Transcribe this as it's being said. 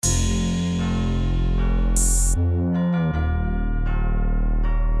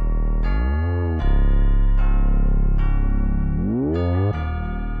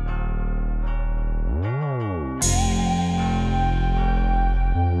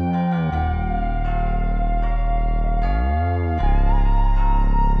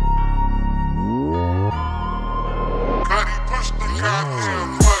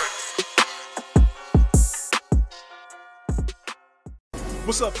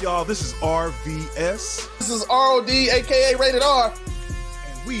What's up, y'all? This is RVS. This is ROD, aka Rated R.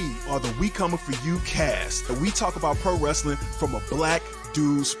 And we are the We Coming For You cast. And we talk about pro wrestling from a black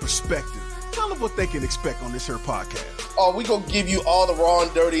dude's perspective. Tell them what they can expect on this here podcast. Oh, we gonna give you all the raw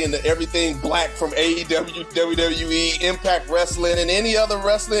and dirty and everything black from AEW, WWE, Impact Wrestling, and any other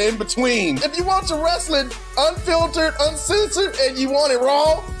wrestling in between. If you want your wrestling unfiltered, uncensored, and you want it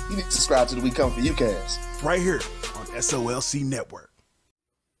raw, you need to subscribe to the We Come For You cast. Right here on SOLC Network.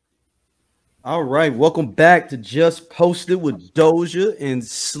 All right, welcome back to Just Posted with Doja and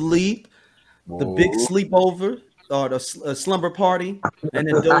Sleep, the big sleepover or the slumber party, and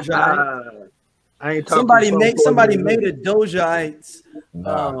then Doja. I ain't somebody made a Doja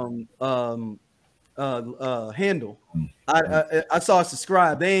handle. I saw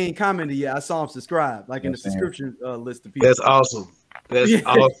subscribe. They ain't commented yet. I saw them subscribe, like in the subscription list of people. That's awesome. That's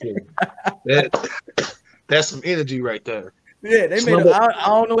awesome. That's some energy right there. Yeah, they made. I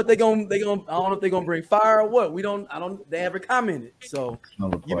don't know what they gonna. I don't know if they're gonna bring fire or what. We don't. I don't. They haven't commented. So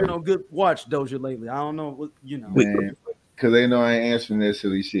you've been on good watch, Doja, lately. I don't know what you know. Man, because they know I ain't answering that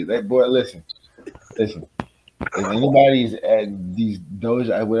silly shit. That boy, listen. If anybody's at these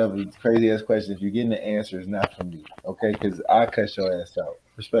Doja, whatever crazy ass questions, if you're getting the answer, it's not from me, okay? Because I cut your ass out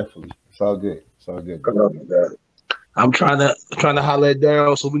respectfully. It's all good. It's all good. I'm trying to holler at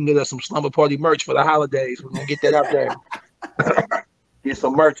Daryl so we can get us some slumber party merch for the holidays. We're gonna get that out there. Get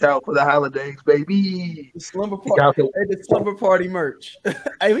some merch out for the holidays, baby. The slumber party, the slumber party merch.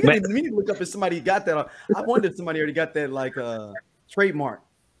 Hey, we need to look up if somebody got that. I wonder if somebody already got that like trademark.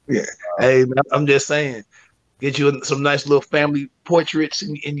 Yeah. Hey, man, I'm just saying, get you some nice little family portraits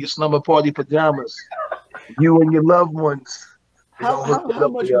in your slumber party pajamas. You and your loved ones. How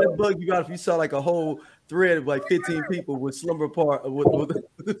much of that bug you got if you saw like a whole thread of like 15 people with slumber party?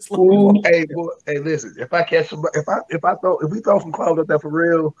 Hey, boy, hey, listen. If I catch some, if we throw some clothes up there for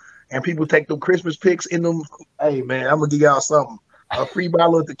real, and people take them Christmas pics in them, hey man, I'm gonna dig out something, a free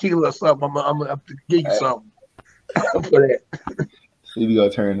bottle of tequila or something. I'm gonna give you something for that. See, we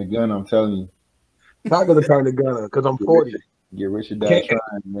gonna turn the gun. I'm telling you, not gonna turn the gun because I'm 40. Get rich or die trying,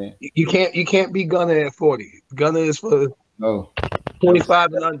 man. You can't be Gunner at 40. Gunner is for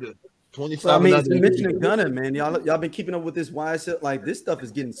 25 and under. 25. So, I mean, mentioning Gunner, man, y'all been keeping up with this YSL. Like this stuff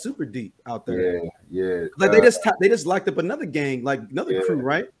is getting super deep out there. Yeah. Like they just locked up another gang, like another crew,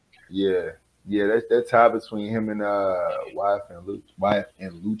 right? Yeah. That tie between him and wife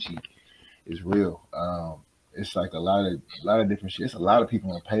and Lucci is real. It's like a lot of different shit. It's a lot of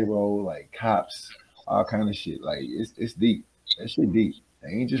people on payroll, like cops, all kind of shit. Like it's deep. That shit deep. They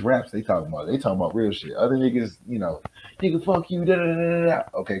ain't just raps they talking about. They talking about real shit. Other niggas, nigga, fuck you, da da da da.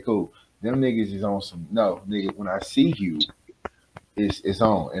 Okay, cool. Them niggas is on some nigga. When I see you, it's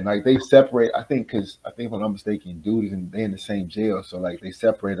on. And like they separate. I think if I'm not mistaken, dude they in the same jail. So like they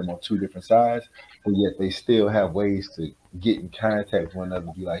separate them on two different sides, but yet they still have ways to get in contact with one another.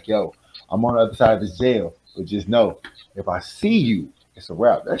 And be like, yo, I'm on the other side of this jail, but just know if I see you, it's a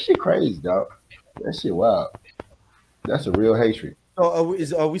wrap. That shit crazy, dog. That shit wild. That's a real hatred.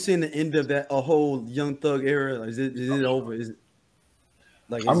 So are we seeing the end of that a whole Young Thug era? Like, is it over? Is it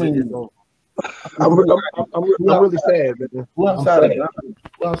like? I'm really sad, man. Who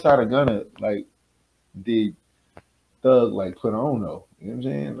outside of Gunna like did Thug like put on though? You know what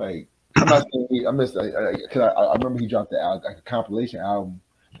I'm saying? Like I'm not saying I missed because I remember he dropped like a compilation album.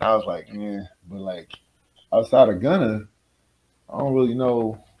 And I was like, yeah, but like outside of Gunna, I don't really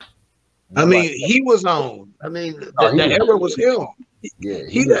know. I mean, he was on. I mean, the era was him. Yeah,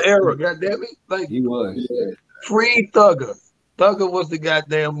 he the era. Goddamn it, like he was. Yeah. Free Thugger. Thugger was the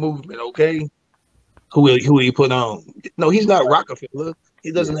goddamn movement. Okay, who he put on? No, he's not Rockefeller.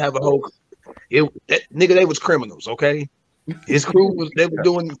 He doesn't have a whole. They was criminals. Okay, his crew was. They were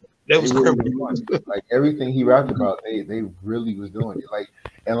doing. They was criminals. Like everything he rapped about, they really was doing it. Like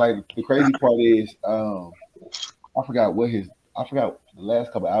and like the crazy part is, I forgot the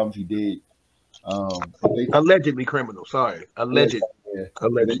last couple albums he did. Allegedly criminal. Sorry, allegedly. They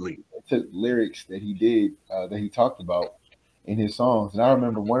took lyrics that he did that he talked about in his songs, and I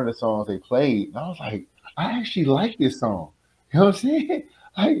remember one of the songs they played, and I was like, I actually like this song. You know what I'm saying?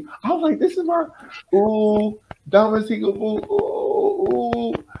 Like I was like, this is my Diamond Single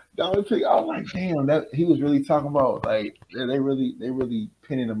ooh Diamond Pig. I was like, damn, that he was really talking about like they really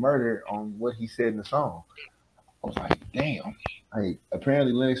pinning the murder on what he said in the song. I was like, damn. Like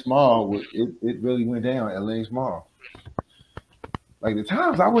apparently Lennox Mall it really went down at Lennox Mall. Like the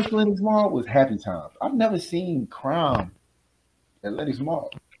times I wish Lennox Mall was happy times. I've never seen crime at Lennox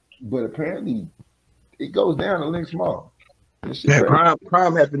Mall, but apparently it goes down at Lennox Mall. Man,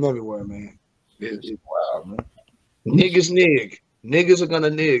 crime happened everywhere, man. It's wild, man. Niggas nig. Niggas are gonna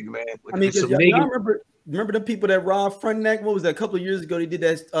nig, man. I mean, because y'all remember the people that robbed Frontenac? What was that? A couple of years ago, they did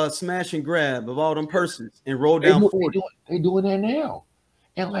that smash and grab of all them persons and rolled down 40. They doing that now.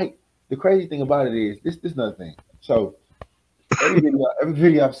 And like the crazy thing about it is this another thing. So every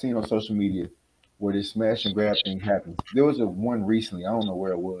video I've seen on social media where this smash and grab thing happens. There was one recently, I don't know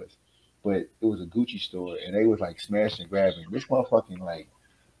where it was, but it was a Gucci store and they was like smashing and grabbing. This motherfucking like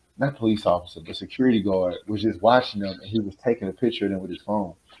not police officer, but security guard was just watching them and he was taking a picture of them with his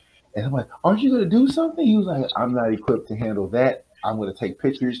phone. And I'm like, aren't you gonna do something? He was like, I'm not equipped to handle that. I'm gonna take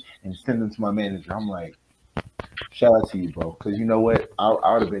pictures and send them to my manager. I'm like, shout out to you, bro. Because you know what?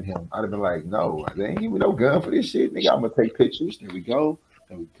 I would have been him. I'd have been like, no, they ain't give me no gun for this shit. Nigga, I'm gonna take pictures. There we go.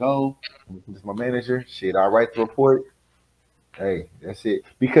 This is my manager. Shit, I'll write the report. Hey, that's it.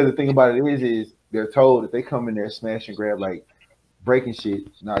 Because the thing about it is they're told if they come in there smash and grab like breaking shit,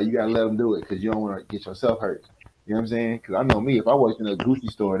 nah, you gotta let them do it because you don't want to get yourself hurt. You know what I'm saying? Because I know me, if I worked in a Gucci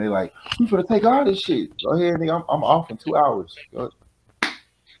store and they're like, we finna take all this shit. Go ahead, nigga, I'm off in 2 hours.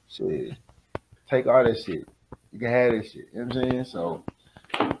 Shit. Take all that shit. You can have that shit. You know what I'm saying? So,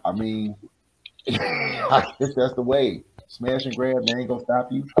 I mean, I guess that's the way. Smash and grab, they ain't gonna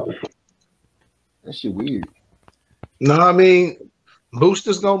stop you. That shit weird. No, I mean,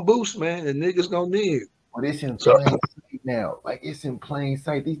 boosters gonna boost, man, and niggas gonna nig. But it's in plain sight now. Like, it's in plain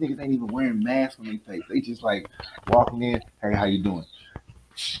sight. These niggas ain't even wearing masks on their face. They just like walking in, hey, how you doing?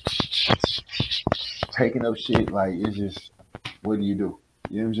 Taking up shit. Like, it's just, what do? You know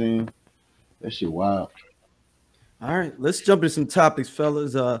what I'm saying? That shit wild. All right, let's jump into some topics,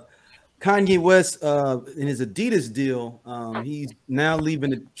 fellas. Kanye West in his Adidas deal, he's now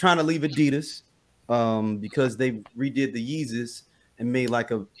trying to leave Adidas because they redid the Yeezys and made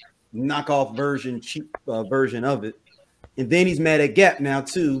like a knockoff version, cheap version of it. And then he's mad at Gap now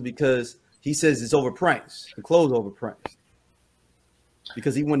too because he says it's overpriced. The clothes overpriced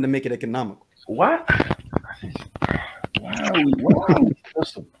because he wanted to make it economical. What? Why are we still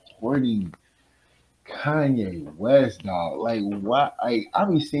supporting Kanye West, dog? Like, why? I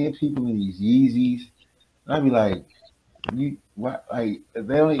be seeing people in these Yeezys, and I be like, you what? Like,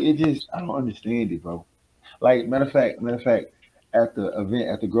 they only, it just, I don't understand it, bro. Like, matter of fact, at the event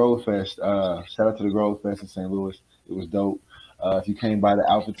at the Grove Fest, shout out to the Grove Fest in St. Louis. It was dope. If you came by the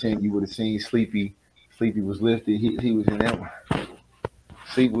Alpha tent, you would have seen Sleepy. Sleepy was lifted. He was in that one.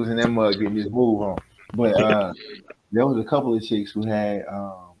 Sleepy was in that mug getting his move on. But there was a couple of chicks who had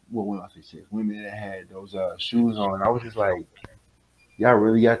when I say chicks, women that had those shoes on. I was just like, y'all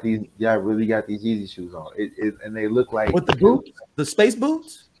really got these Yeezy shoes on. And they look like with the boots, the space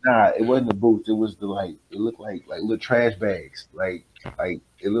boots. Nah, it wasn't the boots. It was it looked like little trash bags. Like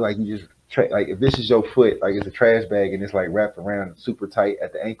it looked like you just like if this is your foot, like it's a trash bag and it's like wrapped around super tight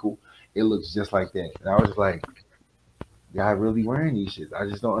at the ankle. It looks just like that. And I was just like, y'all really wearing these shit? I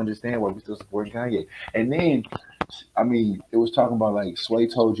just don't understand why we still supporting Kanye. And then, I mean, it was talking about like Sway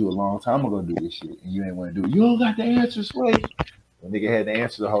told you a long time ago to do this shit and you ain't want to do it. You don't got the answer, Sway. The nigga had the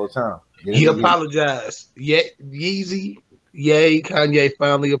answer the whole time. He apologized. Yeah, Yeezy. Yay, Kanye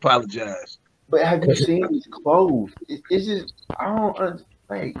finally apologized. But have you seen these clothes? It's just, I don't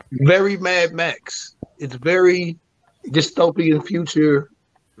like. Very Mad Max. It's very dystopian future.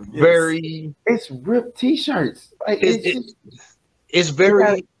 Very. It's ripped t-shirts. Like, it's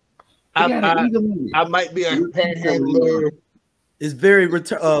very. I might be a panhandler. It's very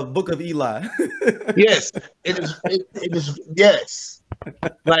Book of Eli. Yes, it is. It is. Yes.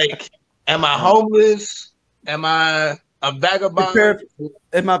 Like, am I homeless? Am I a vagabond?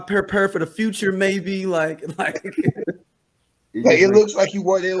 Am I prepared for the future? Maybe like. It looks like you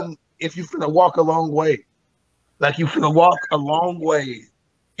wore them if you finna walk a long way. Like you finna walk a long way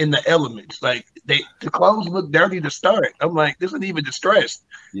in the elements. Like the clothes look dirty to start. I'm like, this isn't even distressed.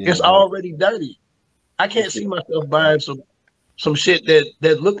 Yeah, it's already dirty. I can't see myself buying some shit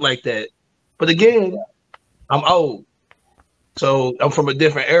that look like that. But again, I'm old. So I'm from a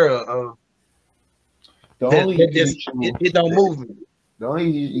different era. It don't move me. The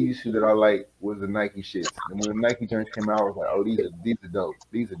only Yeezy shoe that I like was the Nike shit. And when the Nike turns came out, I was like, oh, these are dope.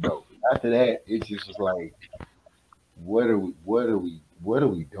 These are dope. After that, it just was like, what are we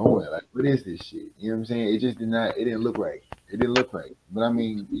doing? Like, what is this shit? You know what I'm saying? It didn't look right. It didn't look right. But I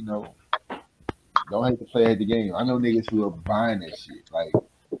mean, you know, don't have to play at the game. I know niggas who are buying that shit. Like,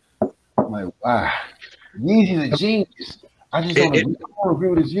 I'm like, wow, Yeezy's a genius. I just don't agree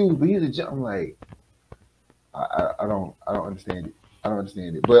with his views, but he's a genius. I'm like, I don't understand it. I don't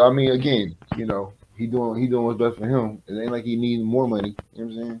understand it. But I mean, again, you know, he doing what's best for him. It ain't like he needs more money. You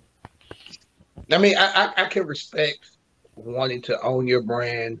know what I'm saying? I mean, I can respect wanting to own your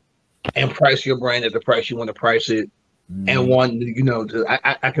brand and price your brand at the price you want to price it. and one,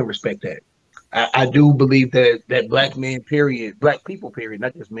 I can respect that. I do believe that black men, period, black people, period,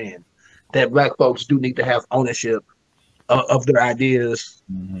 not just men, that black folks do need to have ownership of their ideas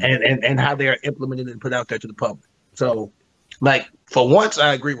and how they are implemented and put out there to the public. So, like, for once,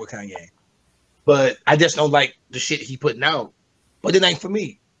 I agree with Kanye, but I just don't like the shit he putting out. But it ain't for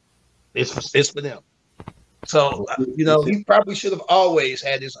me. It's for them. So, he probably should have always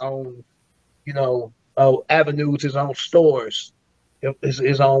had his own, avenues, his own stores,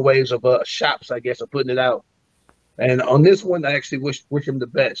 his own ways of shops, I guess, of putting it out. And on this one, I actually wish him the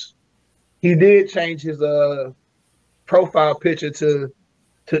best. He did change his profile picture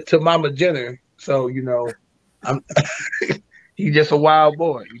to Mama Jenner, so I'm he's just a wild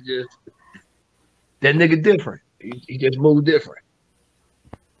boy. That nigga different. He just moved different.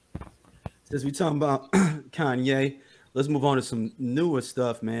 Since we talking about Kanye, let's move on to some newer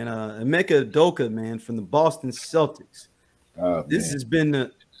stuff, man. Emeka Udoka, man, from the Boston Celtics. This has been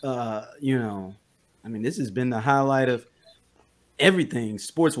the, this has been the highlight of everything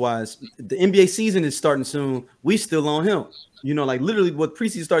sports-wise. The NBA season is starting soon. We still on him. Literally what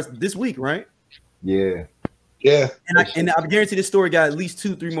preseason starts this week, right? Yeah. Yeah. And I guarantee this story got at least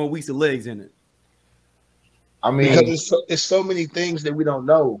 2-3 more weeks of legs in it. I mean, because it's so many things that we don't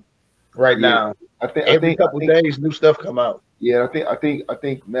know right now. I think every couple days new stuff come out. Yeah, I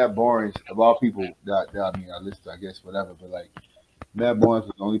think Matt Barnes, of all people I listen to, I guess, whatever, but like Matt Barnes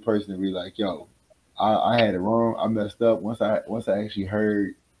was the only person to be like, yo, I had it wrong. I messed up. Once I actually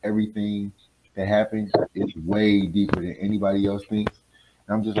heard everything that happened, it's way deeper than anybody else thinks.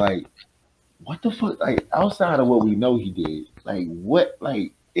 And I'm just like, what the fuck? Like, outside of what we know he did, like, what?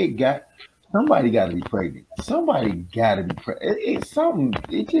 Like, somebody got to be pregnant. Somebody got to be pregnant. It's something.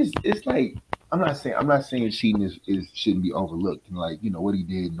 It's like, I'm not saying cheating shouldn't be overlooked, and like, what he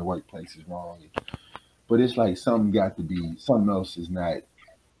did in the workplace is wrong, but it's like something else is not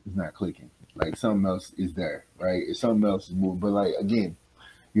clicking. Like, something else is there, right? It's something else is moving. But like, again,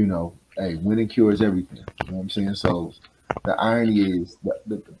 hey, winning cures everything. You know what I'm saying? So the irony is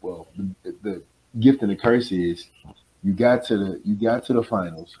the gift and the curse is you got to the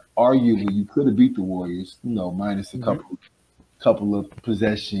finals. Arguably, you could have beat the Warriors, minus a couple of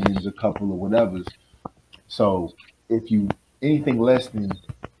possessions, a couple of whatevers. So if you anything less than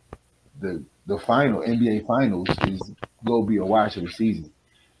the final NBA finals is go be a watch of the season.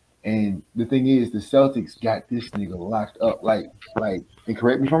 And the thing is, the Celtics got this nigga locked up. Like, and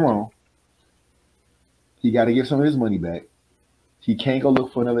correct me if I'm wrong, he got to give some of his money back. He can't go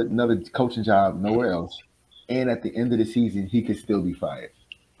look for another coaching job nowhere else. And at the end of the season, he could still be fired.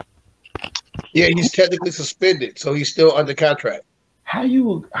 Yeah, he's technically suspended, so he's still under contract. How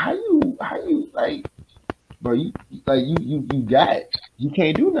you like, bro? You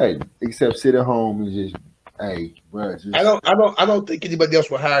can't do nothing except sit at home and just, hey, bro. I don't think anybody else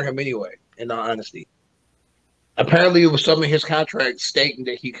will hire him anyway. In all honesty, apparently it was some of his contract stating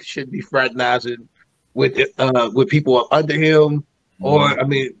that he shouldn't be fraternizing with people up under him, or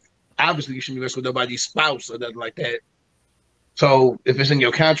obviously you shouldn't be messing with nobody's spouse or nothing like that. So if it's in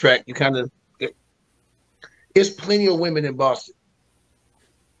your contract, you kind of. It's plenty of women in Boston.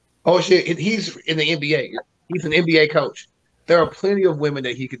 Oh shit, he's in the NBA. He's an NBA coach. There are plenty of women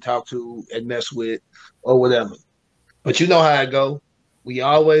that he could talk to and mess with or whatever. But you know how it go. We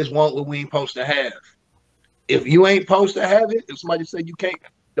always want what we ain't supposed to have. If you ain't supposed to have it, if somebody say you can't,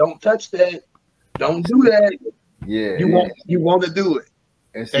 don't touch that. Don't do that. Yeah. You want to do it.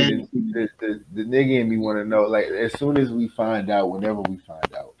 And see, the nigga in me want to know, like, as soon as we find out, whenever we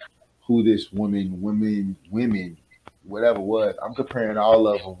find out who this women, whatever was, I'm comparing all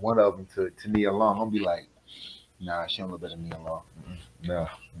of them, one of them to Nia Long. I'm gonna be like, nah, she don't look better than Nia Long. No.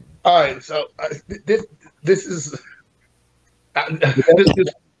 All right, so this is that's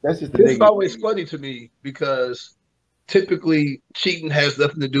just this is always funny to me because typically cheating has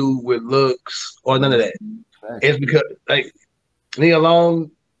nothing to do with looks or none of that. Right. It's because like Nia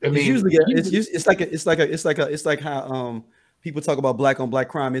Long. It's like how people talk about black on black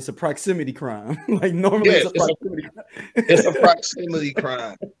crime. It's a proximity crime. Like normally, it's a proximity crime. It's a proximity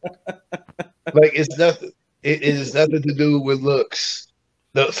crime. Like it's nothing. It is nothing to do with looks.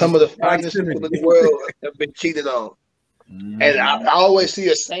 Some of the finest people in the world have been cheated on, and I always see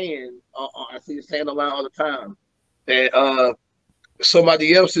a saying. I see a saying around all the time that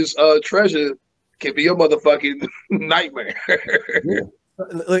somebody else's treasure can be your motherfucking nightmare. Yeah.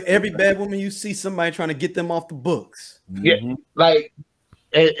 Look, every bad woman you see, somebody trying to get them off the books. Yeah, like,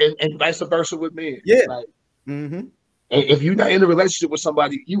 and vice versa with men. Yeah. Like, if you're not in a relationship with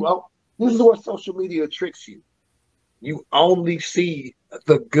somebody, this is what social media tricks you. You only see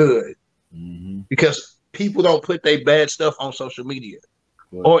the good because people don't put their bad stuff on social media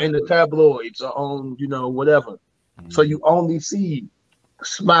or in the tabloids or on, whatever. So you only see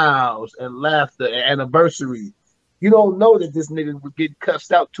smiles and laughter and anniversary. You don't know that this nigga was getting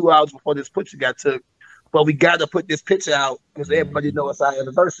cussed out 2 hours before this picture got took, but we got to put this picture out because everybody know it's our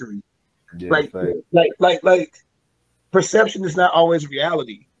anniversary. Yeah, like perception is not always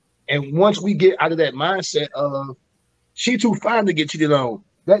reality. And once we get out of that mindset of she too fine to get cheated on,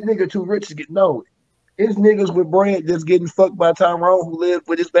 that nigga too rich to get no. It's niggas with bread that's getting fucked by Tyrone who lived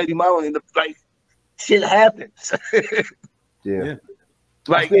with his baby mama in the like shit happens. Yeah.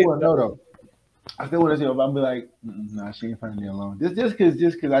 Like I still want to know though. I still want to see if I'm be like, nah, she ain't finding me alone. Just cause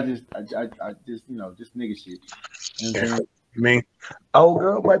I just just nigga shit. You know what I'm saying? I mean, old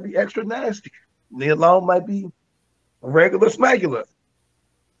girl might be extra nasty. Leah Long might be regular smagular.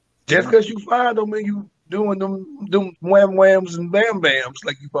 Just because you fine don't mean you doing them wham whams and bam bams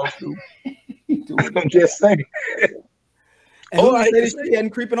like you supposed to. I'm just saying. And who to say that she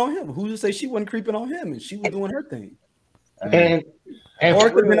hadn't creeping on him? Who to say she wasn't creeping on him and she was doing her thing? And or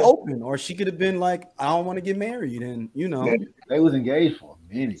it could have been open, or she could have been like, I don't want to get married, and they was engaged for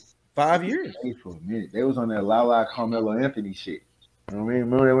a minute. 5 years. Engaged for a minute. They was on that Lala Carmelo Anthony shit. You know what I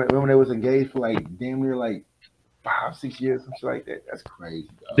mean? Remember they was engaged for like damn near like 5-6 years, something like that. That's crazy.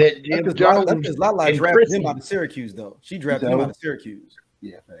 That's because Lala drafted him out of Syracuse, though. She drafted him out of Syracuse.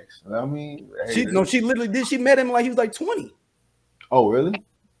 Yeah, thanks. I mean, she literally did. She met him like he was like 20. Oh, really?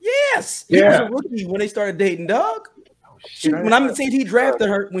 Yes. He was a rookie when they started dating, dog. When I'm saying he drafted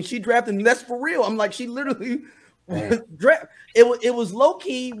her, when she drafted him, that's for real. I'm like, she literally draft. It was low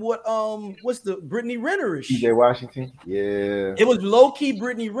key. What's the Brittany Renner-ish? DJ Washington. Yeah. It was low key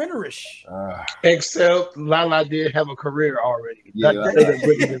Brittany Renner-ish. Except Lala did have a career already. Yeah,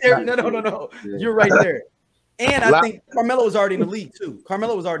 no. Yeah. You're right there. And I think Carmelo was already in the league too.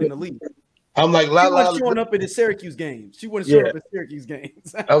 Carmelo was already in the league. I'm like, Lala wasn't showing up at the Syracuse games. She wouldn't show up at Syracuse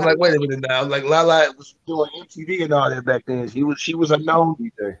games. I was like, wait a minute now. I was like, Lala was doing MTV and all that back then. She was a known.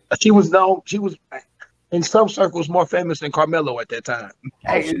 She was in some circles more famous than Carmelo at that time.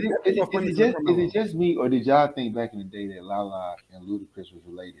 Hey, is it just me, or did y'all think back in the day that Lala and Ludacris was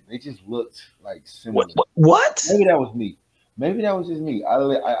related? They just looked like similar. What? Maybe that was me. Maybe that was just me. I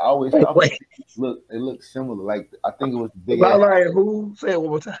always thought they looked similar. Like I think it was big. Lala and who? Say it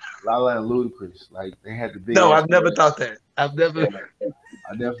one more time. Lala and Ludacris. Like they had the big. No, I've never thought that. I've never.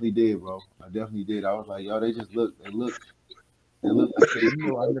 I definitely did, bro. I definitely did. I was like, yo, they just look. They look like they.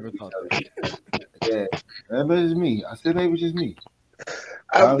 I never thought that. Yeah, maybe it's just me. I said maybe it was just me.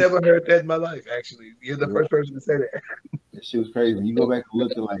 I've never heard that in my life. Actually, you're the first person to say that. That shit was crazy. When you go back and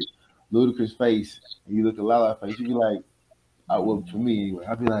look at like Ludacris' face, and you look at Lala's face, you be like. Well, for me anyway,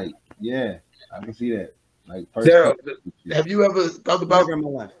 I'd be like, yeah, I can see that. Like, Daryl, have you ever thought about in my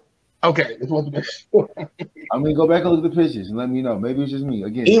life? Okay, I mean, go back and look at the pictures and let me know. Maybe it's just me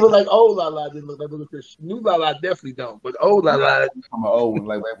again. Even like old Lala didn't look like Ludacris. New Lala definitely don't, but old Lala. I'm an old one,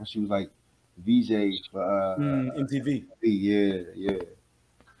 like when she was like VJ for MTV. Yeah.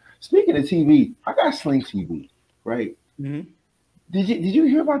 Speaking of TV, I got Sling TV, right? Mm-hmm. Did you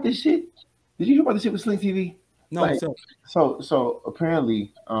hear about this shit? Did you hear about this shit with Sling TV? No, like, so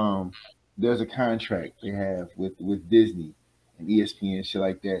apparently, there's a contract they have with Disney and ESPN and shit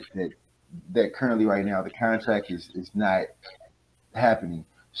like that currently right now the contract is not happening.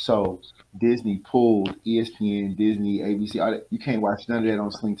 So Disney pulled ESPN, Disney, ABC. You can't watch none of that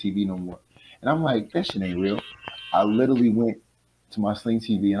on Sling TV no more. And I'm like, that shit ain't real. I literally went to my Sling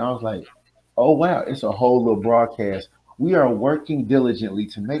TV and I was like, oh wow, it's a whole little broadcast. We are working diligently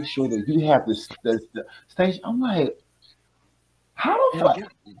to make sure that you have the station. I'm like, how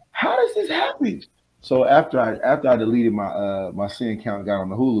does this happen? So after I deleted my Sling account, got on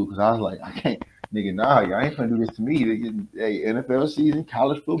the Hulu because I was like, I can't, nigga, nah, I ain't gonna do this to me. Hey, NFL season,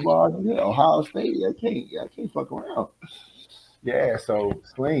 college football, Ohio State, I can't fuck around. Yeah, so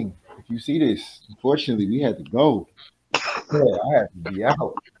Sling, if you see this, unfortunately, we had to go. Yeah, I had to be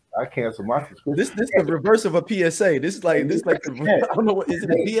out. I canceled my subscription. This is the reverse of a PSA. This is like I don't know what is it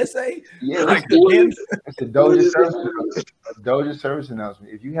a PSA? Yeah, like it's a Doja service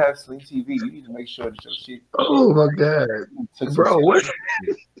announcement. If you have Sling TV, you need to make sure that your shit. Oh my god, bro! What?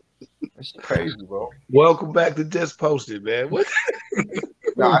 That's crazy, bro. Welcome back to Just Posted, man. What?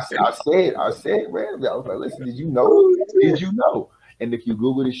 No, I said, man. I was like, listen, did you know? Did you know? And if you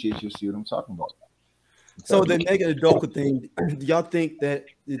Google this shit, you'll see what I'm talking about. So the Mega Udoka thing, do y'all think that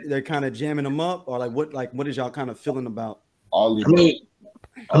they're kind of jamming them up, or what is y'all kind of feeling about? I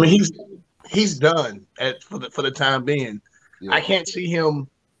mean, he's done for the time being. Yeah. I can't see him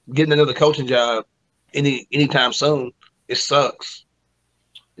getting another coaching job anytime soon. It sucks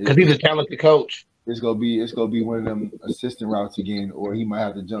because he's a talented coach. it's gonna be one of them assistant routes again, or he might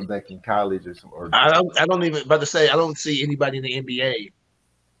have to jump back in college or something. I don't even about to say I don't see anybody in the NBA.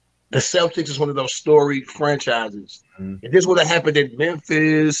 The Celtics is one of those storied franchises. Mhm. If this would have happened in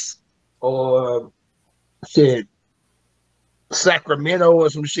Memphis or shit, Sacramento or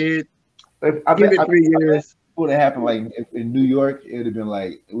some shit, give it 3 years. Would have happened like in New York, it would have been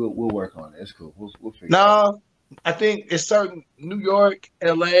like we'll work on it. It's cool. We'll figure it out. No, I think it's certain New York,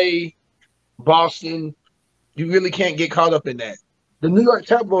 LA, Boston. You really can't get caught up in that. The New York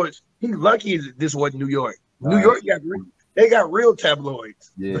tabloids. He's lucky that this wasn't New York. New York got real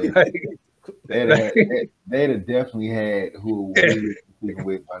tabloids. Yeah, they'd have definitely had who we were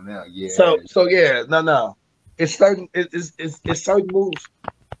with by now. Yeah. So yeah, no. It's certain. It's certain moves.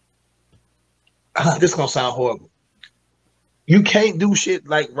 This gonna sound horrible. You can't do shit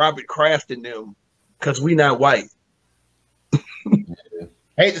like Robert Kraft and them because we not white.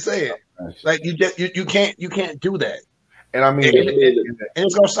 Hate to say it, like you can't do that. And I mean, and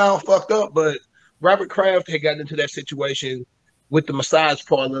it's gonna sound fucked up, but Robert Kraft had gotten into that situation with the massage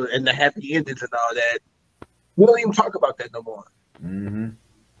parlor and the happy endings and all that. We don't even talk about that no more. mm-hmm.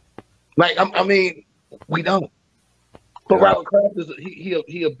 Like I mean, we don't. But Robert Kraft is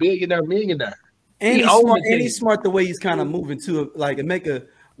he a billionaire, millionaire. And he's smart the way he's kind of moving to. Like Emeka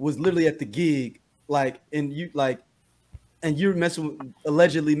was literally at the gig, and you're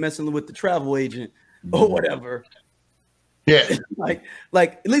allegedly messing with the travel agent or whatever. Yeah, like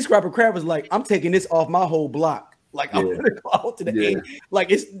at least Robert Kraft was like, I'm taking this off my whole block. Like I'm gonna go out to the end.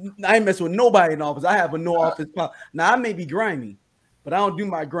 Like I ain't messing with nobody in the office. I have a no office policy. Now I may be grimy, but I don't do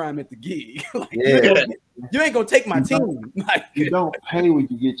my grime at the gig. You ain't gonna take my team. You don't pay when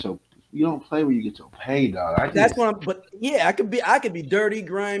you get your. You don't play when you get your pay, dog. That's what I'm. But yeah, I could be dirty,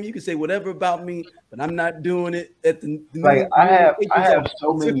 grime. You can say whatever about me, but I'm not doing it at the. Like I have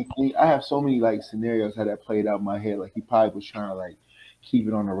so many like scenarios how that played out in my head. Like he probably was trying to like keep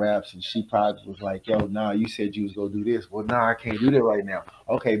it on the wraps, and she probably was like, "Yo, nah, you said you was gonna do this. Well, nah, I can't do that right now.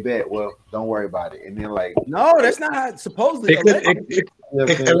 Okay, bet. Well, don't worry about it." And then like, no, that's not how it's supposedly. It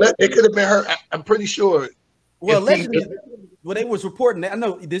could have been her. I'm pretty sure. Well, allegedly. Well, they was reporting that. I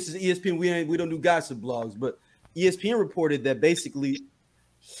know this is ESPN. We don't do gossip blogs, but ESPN reported that basically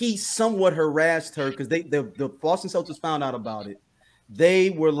he somewhat harassed her because the Boston Celtics found out about it.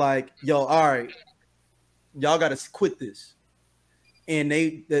 They were like, "Yo, all right, y'all got to quit this," and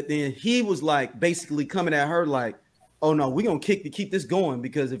then he was like basically coming at her like, "Oh no, we're gonna keep this going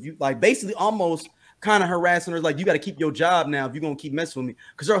because if you like basically almost." Kind of harassing her like, "You got to keep your job now if you're gonna keep messing with me,"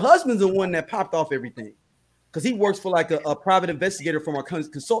 because her husband's the one that popped off everything. Because he works for like a private investigator from our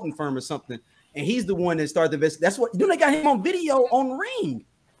consulting firm or something, and he's the one that started the investigation. That's what they got him on video on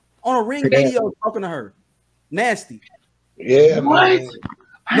a ring video talking to her, nasty. Yeah, what?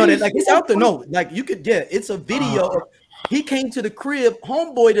 No, like it's out there. No, like you could get it's a video. He came to the crib,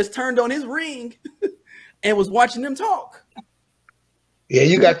 homeboy just turned on his ring and was watching them talk. Yeah,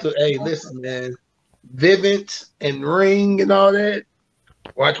 you got to. Hey, listen, man, Vivint and Ring and all that.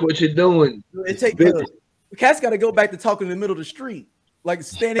 Watch what you're doing. It take. Cat's got to go back to talking in the middle of the street, like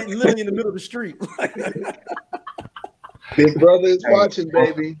standing literally in the middle of the street. Big brother is watching,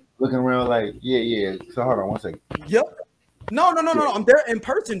 baby. Looking around like, yeah. So hold on one second. Yep. No. I'm there in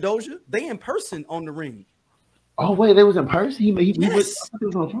person, Doja. They in person on the ring. Oh wait, they was in person. He was on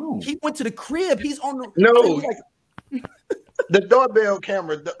the phone. He went to the crib. He's on the no. The doorbell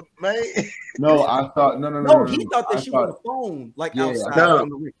camera, man. No, I thought no. He thought that she was on the phone, like outside. On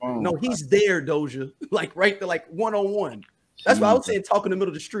the ring. No, he's there, Doja, like right there, like 1-on-1. That's what I was saying. Talking in the middle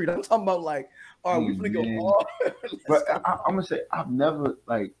of the street. I'm talking about like, all right, we finna go. But I'm gonna say I've never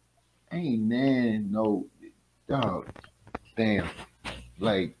like, ain't man, no, dog, damn,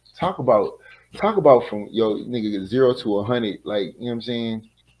 like talk about from yo nigga 0 to 100, like you know what I'm saying,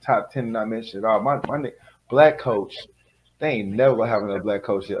 top 10 not mentioned at all. My nigga, black coach. They ain't never gonna have another black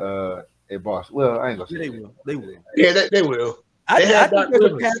coach at Boston. Well, I ain't gonna say they will. Yeah, they will. I think they're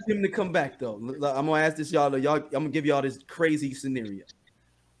gonna pass him to come back though. I'm gonna ask this y'all. I'm gonna give y'all this crazy scenario.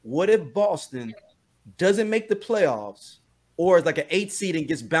 What if Boston doesn't make the playoffs, or is like an 8 seed and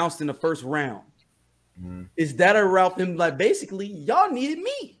gets bounced in the first round? Mm-hmm. Is that a route for him? Like basically, y'all needed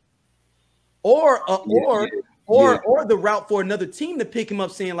me, or the route for another team to pick him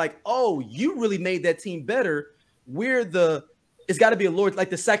up, saying like, "Oh, you really made that team better." It's got to be a Lord like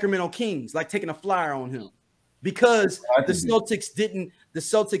the Sacramento Kings, like taking a flyer on him because the Celtics didn't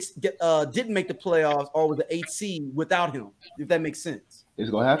make the playoffs or was the 8th seed without him. If that makes sense, it's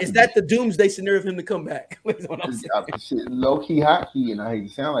gonna happen. Is that the doomsday scenario for him to come back? Low key hockey, and I hate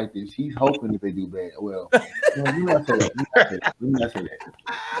to sound like this. He's hoping that they do bad. Well, let me not say that.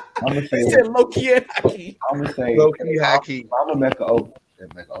 I'm gonna say He said low key and high key. I'm gonna say Low key, high key. I'm gonna make an oath.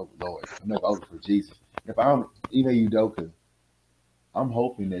 Lord, I'm make an oath for Jesus. If I don't email Udoka, I'm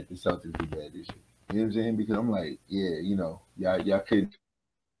hoping that the Celtics do bad this year. You know what I'm saying? Because I'm like, yeah, you know, y'all could.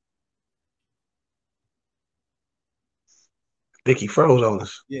 Think he froze on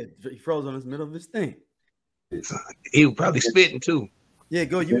us. Yeah, he froze on his middle of his thing. He was probably spitting too. Yeah,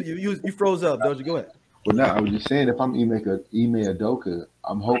 go. You froze up, Doja. Go ahead. Well, no, I was just saying if I'm email Udoka,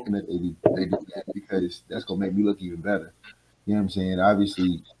 I'm hoping that they do that because that's gonna make me look even better. You know what I'm saying?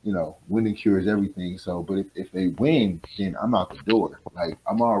 Obviously, you know, winning cures everything. So, but if they win, then I'm out the door. Like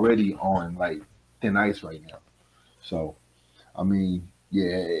I'm already on like thin ice right now. So, I mean,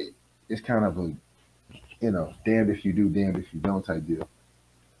 yeah, it's kind of a, you know, damned if you do, damned if you don't type deal.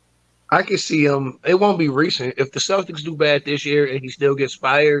 I can see him. It won't be recent. If the Celtics do bad this year and he still gets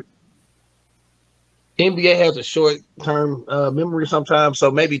fired, NBA has a short-term memory sometimes, so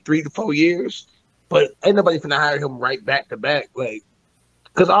maybe 3 to 4 years. But ain't nobody finna hire him right back to back, like,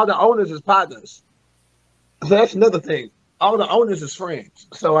 because all the owners is partners. So that's another thing. All the owners is friends.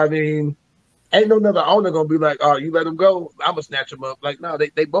 So I mean, ain't no another owner gonna be like, "Oh, you let him go, I'm gonna snatch him up." Like, no,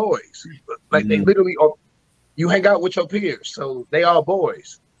 they boys. Like they literally, you hang out with your peers, so they all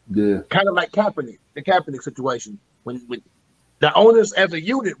boys. Yeah, Kind of like Kaepernick, the Kaepernick situation when the owners as a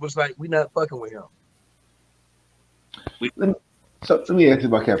unit was like, "We not fucking with him." So let me ask you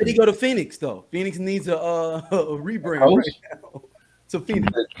about Did he Kaepernick. go to Phoenix though? Phoenix needs a rebrand Coach? right now. To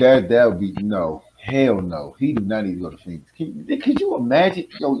Phoenix. That would be no, hell no. He do not need to go to Phoenix. Could you imagine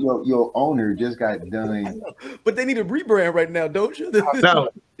your owner just got done? But they need a rebrand right now, don't you? No,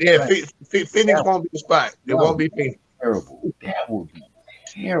 yeah, Phoenix won't be the spot. It won't be Phoenix. Terrible. That would be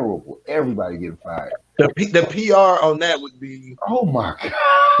terrible. Everybody getting fired. The PR on that would be. Oh my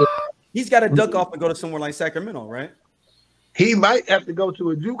god. He's got to duck off and go to somewhere like Sacramento, right? He might have to go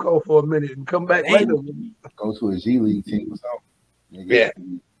to a JUCO for a minute and come back later. Go to a G League team or something. Yeah.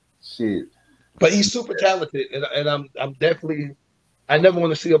 Shit. But he's super talented, and I'm definitely. I never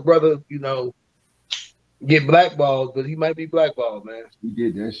want to see a brother, you know, get blackballed, but he might be blackballed, man. He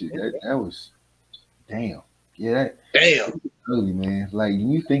did that shit. That was damn. Yeah. Damn. Ugly, man. Like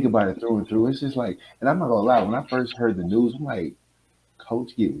when you think about it through and through, it's just like, and I'm not gonna lie, when I first heard the news, I'm like,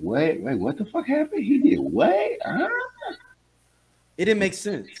 Coach get what? Like, what the fuck happened? He did what? Huh? It didn't make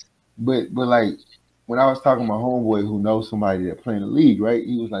sense. But like when I was talking to my homeboy who knows somebody that play in the league, right?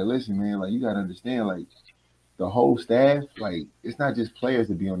 He was like, listen, man, like you gotta understand, like the whole staff, like it's not just players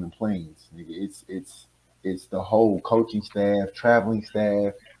that be on the planes, nigga. It's the whole coaching staff, traveling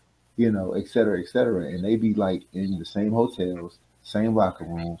staff, you know, et cetera, and they be like in the same hotels, same locker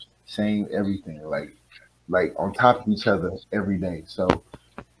rooms, same everything, like on top of each other every day. So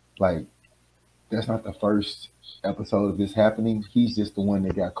like that's not the first episode of this happening. He's just the one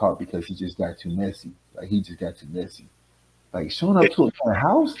that got caught because he just got too messy. Like he just got too messy. Like showing up to a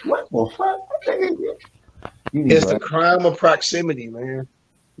house? What the fuck? It's the crime of proximity, man.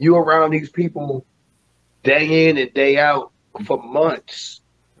 You around these people day in and day out for months.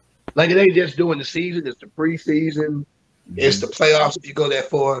 Like it ain't just doing the season, it's the preseason, it's the playoffs if you go that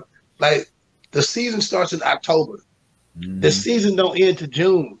far. Like the season starts in October. The season don't end to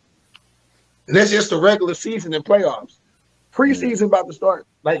June. And that's just the regular season and playoffs. Preseason about to start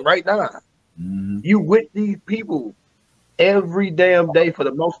like right now. You with these people every damn day for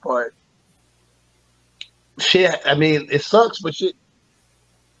the most part. Shit, I mean, it sucks, but shit.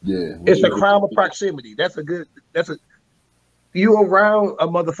 Yeah. It's a crime of proximity. You around a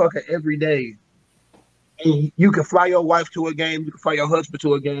motherfucker every day. And you can fly your wife to a game, you can fly your husband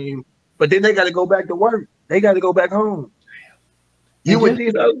to a game, but then they gotta go back to work. They gotta go back home. You with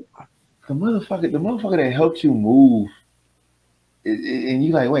these the motherfucker that helped you move, and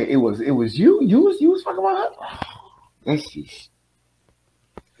you like, wait, it was you? You was fucking my husband? That's just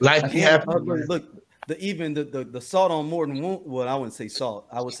life happening. Look, the salt on more than one. Well, I wouldn't say salt.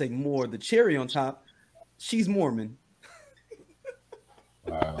 I would say more. The cherry on top. She's Mormon.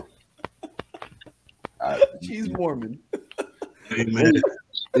 Wow. She's Mormon. Amen.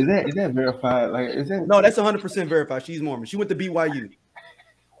 Is that verified? Like, is that No, that's 100% verified. She's Mormon. She went to BYU.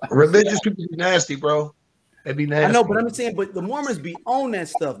 Religious people be nasty, bro. They be nasty. I know, but I'm saying, but the Mormons be on that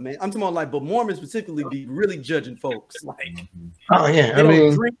stuff, man. I'm talking about like, but Mormons specifically be really judging folks. Like, oh yeah, they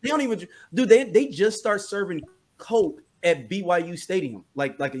don't drink, they don't even, dude. They just start serving Coke at BYU Stadium,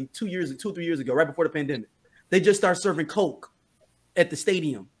 like 2 or 3 years ago, right before the pandemic. They just start serving Coke at the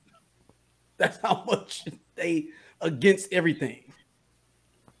stadium. That's how much they against everything.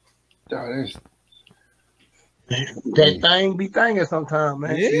 that thing be thanging sometimes,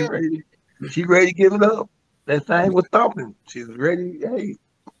 man. Yeah. She ready to give it up. That thing was thumping. She was ready. Hey,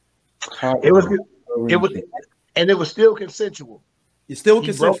 It was, and it was still consensual. It's still He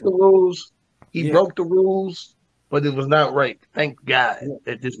consensual. broke the rules. He broke the rules, but it was not rape. Thank God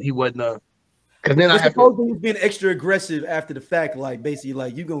that he wasn't. Because then I have to. He was being extra aggressive after the fact, like basically,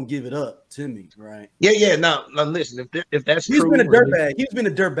 like you gonna give it up to me, right? Yeah. Now listen, if that's he's true, been a dirtbag. He's been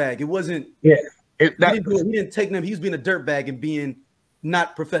a dirtbag. It wasn't. Yeah. He didn't take them. He was being a dirtbag and being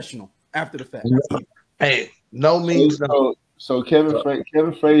not professional after the fact. Hey, no means no. So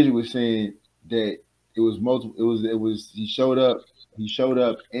Kevin Frazier was saying that it was multiple. It was. He showed up,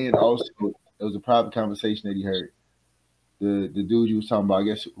 and also it was a private conversation that he heard. The dude you was talking about, I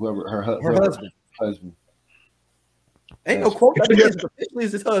guess whoever her husband. Ain't no quote. I think it's officially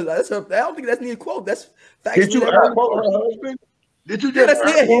his husband. I don't think that's near quote. That's factually. Did you ever quote her husband? Did you just?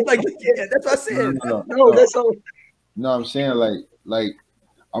 Yeah, he's like, yeah, that's what I said. No, that's so. No, I'm saying like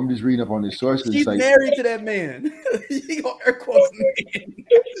I'm just reading up on this source. She's like, married to that man. You gonna air quote man.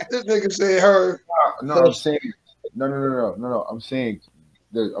 This nigga said her. No, I'm saying no. I'm saying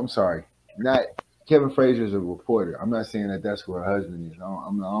I'm sorry. Not Kevin Frazier is a reporter. I'm not saying that that's who her husband is.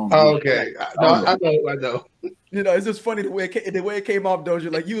 Okay. I know. You know, it's just funny the way it came off, Doja.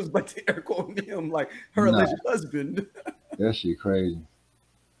 Like you was about to air quote him, like her alleged husband. That shit crazy.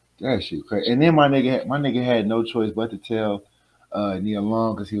 And then my nigga had no choice but to tell Nia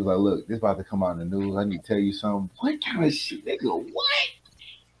Long because he was like, "Look, this about to come out in the news. I need to tell you something." What kind of shit, nigga? What?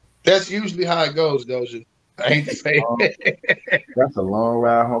 That's usually how it goes, Doja. I ain't saying. That's a long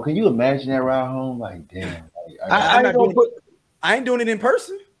ride home. Can you imagine that ride home? Like, damn. I ain't doing it in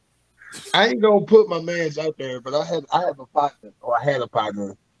person. I ain't gonna put my man's out there, but I had a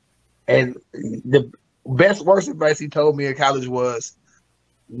partner, and the worst advice he told me in college was,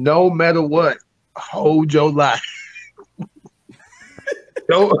 no matter what, hold your lie.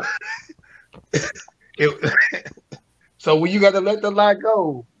 So when you got to let the lie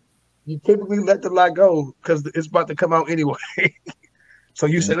go, you typically let the lie go because it's about to come out anyway. So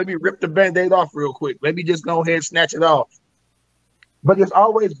you said, let me rip the Band-Aid off real quick. Let me just go ahead and snatch it off. But it's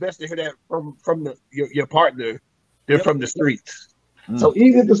always best to hear that from your partner. They're from the streets. So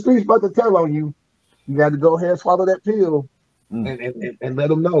even if the streets about to tell on you, you got to go ahead and swallow that pill and let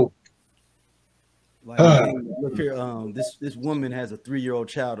them know. Like, look here, this woman has a 3-year-old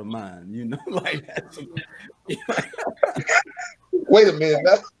child of mine. You know, like that's. Wait a minute.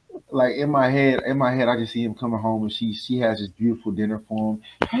 Like in my head, I can see him coming home and she has this beautiful dinner for him.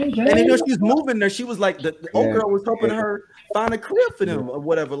 Hey, and you know she's moving there. She was like the old girl was helping her find a crib for them or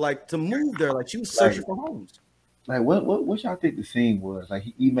whatever, like to move there. Like she was searching for homes. Like what y'all think the scene was? Like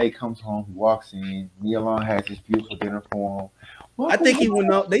Ime comes home, he walks in, Nia Long has this beautiful dinner for him. I think he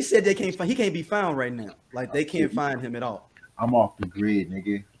went up. They said he can't be found right now. Like they can't find him at all. I'm off the grid,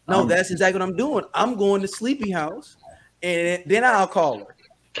 nigga. No, that's exactly what I'm doing. I'm going to Sleepy House, and then I'll call her.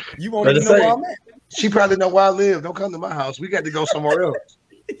 You won't even know where I'm at. She probably know where I live. Don't come to my house. We got to go somewhere else.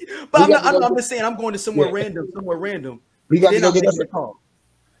 But I'm just saying I'm going to somewhere random. We got to go get us a call.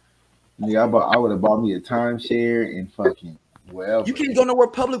 Yeah, I would have bought me a timeshare and fucking wherever. You can't go nowhere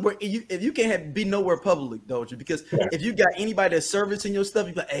public if you can't be nowhere public, don't you? Because if you got anybody that's servicing your stuff,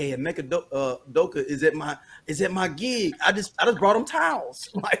 you like, hey, Emeka Doka is at my gig. I just brought him towels.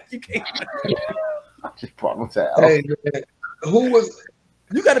 Like you can't. I just brought him towels. Hey, man, who was?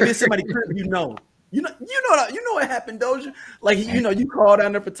 You got to be somebody crib you know. You know what happened, Doja. Like you call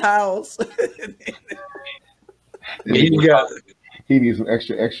down there for towels. He needs some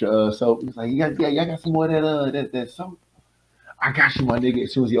extra soap. He's like, y'all got some more of that soap. I got you, my nigga.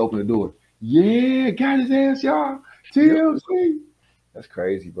 As soon as he opened the door, got his ass, y'all. TLC. That's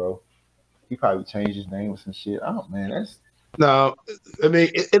crazy, bro. He probably changed his name or some shit. Oh man, that's no. I mean,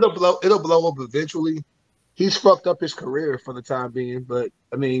 it'll blow up eventually. He's fucked up his career for the time being, but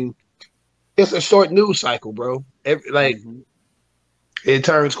I mean, it's a short news cycle, bro. It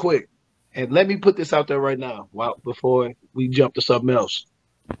turns quick. And let me put this out there right now, before we jump to something else.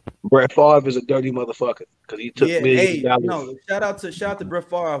 Brett Favre is a dirty motherfucker because he took millions of dollars. No, shout out to Brett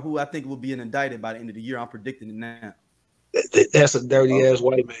Favre, who I think will be indicted by the end of the year. I'm predicting it now. That's a dirty ass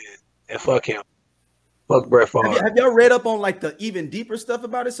white man, and fuck him. Fuck Brett Favre. Have y'all read up on like the even deeper stuff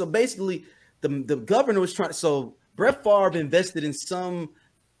about it? So basically, the governor was trying. So Brett Favre invested in some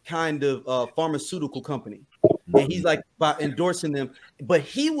kind of pharmaceutical company, and he's like by endorsing them, but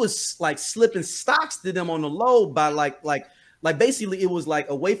he was like slipping stocks to them on the low by like basically it was like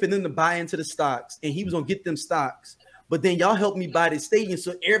a way for them to buy into the stocks, and he was gonna get them stocks. But then y'all helped me buy the stadium,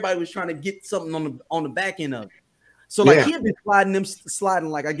 so everybody was trying to get something on the back end of it. So like he had been sliding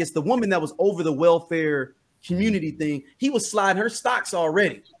like I guess the woman that was over the welfare community thing, he was sliding her stocks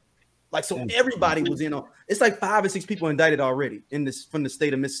already. Like, so everybody was in on. It's like 5 or 6 people indicted already in this from the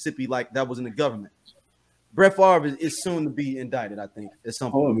state of Mississippi. Like that was in the government. Brett Favre is soon to be indicted, I think, at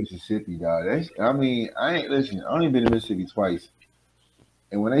some point. Mississippi, dog. I ain't listen. I only been to Mississippi twice,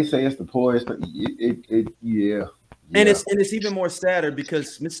 and when they say it's the poorest, yeah. And it's even more sadder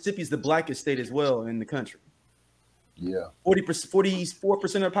because Mississippi is the blackest state as well in the country. Yeah,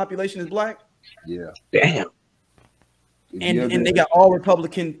 44% of the population is black. Yeah, damn. And they got all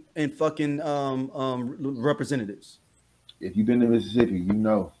Republican and fucking representatives. If you've been to Mississippi, you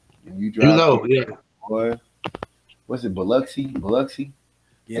know. If you drive, yeah. Boy, what's it, Biloxi?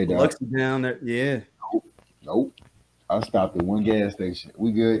 Yeah, hey, Biloxi down there. Yeah. Nope. I stopped at one gas station.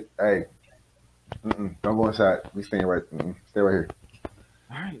 We good. Hey, don't go inside. We staying right. Stay right here.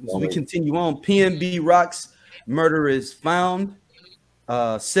 All right. So we continue on. PNB Rock's murder is found.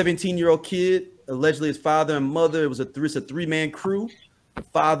 17-year-old kid. Allegedly, his father and mother. It's a 3-man crew. The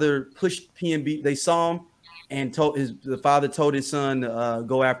father pushed PNB. They saw him and the father told his son to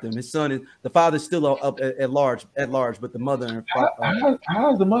go after him. The father's still up at large, but the mother.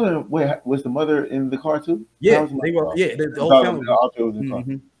 How's the mother? Wait, was the mother in the car too? Yeah, they were. Yeah, the whole family was in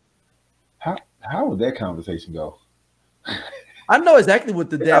the car. How would that conversation go? I know exactly what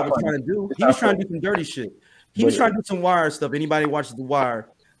the dad was trying to do. He was trying to do some dirty shit. He was trying to do some Wire stuff. Anybody watches The Wire?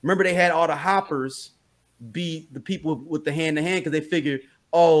 Remember, they had all the hoppers be the people with the hand-to-hand because they figured,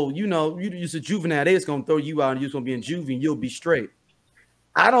 oh, you know, you're just a juvenile. They're just going to throw you out and you're just going to be in juvie and you'll be straight.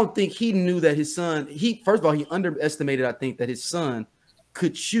 I don't think he knew that his son, first of all, he underestimated, I think, that his son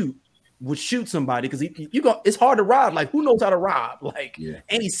would shoot somebody because it's hard to rob. Like, who knows how to rob? Like,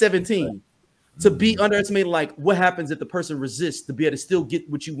 and he's 17. To be underestimated, like, what happens if the person resists to be able to still get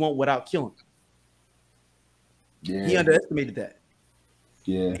what you want without killing? Yeah. He underestimated that.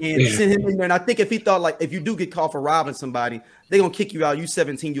 Yeah. And send him in there. And I think if he thought, like, if you do get caught for robbing somebody, they're going to kick you out. You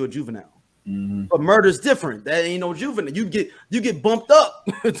 17, you're a juvenile. Mm-hmm. But murder's different. That ain't no juvenile. You get bumped up.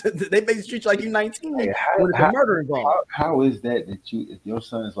 They make you treat you like you're 19 with the murder involved. How is that if your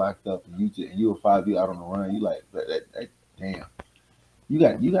son is locked up and you a 5 year out on the run, you like that damn. You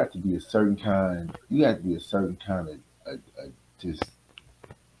got to be a certain kind. You got to be a certain kind of just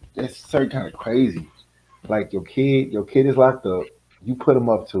that's certain kind of crazy. Like your kid is locked up. You put them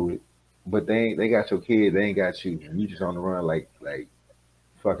up to it, but they got your kid. They ain't got you, and you just on the run. Like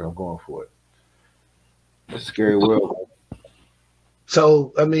fuck it, I'm going for it. It's a scary world.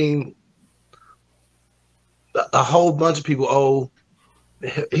 So I mean, a whole bunch of people owe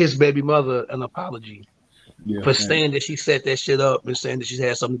his baby mother an apology. For saying that she set that shit up and saying that she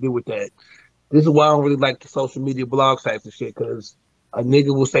had something to do with that. This is why I don't really like the social media blog types of shit, because a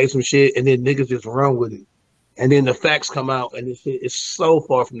nigga will say some shit and then niggas just run with it. And then the facts come out and this shit is so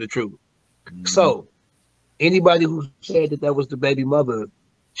far from the truth. Mm-hmm. So anybody who said that was the baby mother,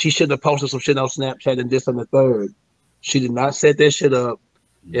 she should have posted some shit on Snapchat and this and the third. She did not set that shit up.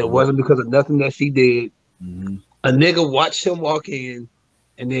 Mm-hmm. It wasn't because of nothing that she did. Mm-hmm. A nigga watched him walk in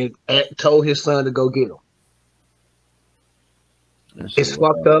and then told his son to go get him. It's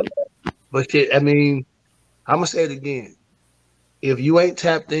fucked up, but shit, I mean, I'm gonna say it again. If you ain't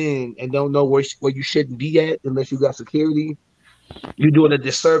tapped in and don't know where you shouldn't be at unless you got security, you're doing a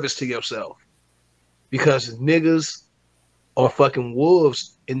disservice to yourself. Because niggas are fucking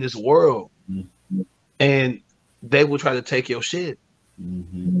wolves in this world, and they will try to take your shit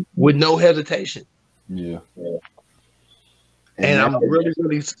with no hesitation. Yeah. And I'm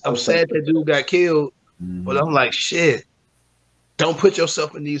I'm sad that dude got killed, but I'm like, shit. Don't put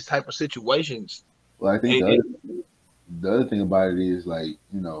yourself in these type of situations. Well, I think the other thing about it is, like,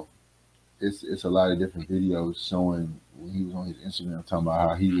 you know, it's a lot of different videos showing when he was on his Instagram talking about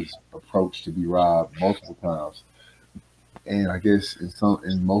how he was approached to be robbed multiple times, and I guess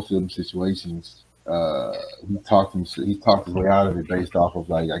in most of them situations, he talked his way out of it based off of,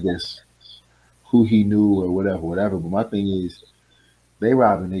 like, I guess who he knew or whatever. But my thing is, they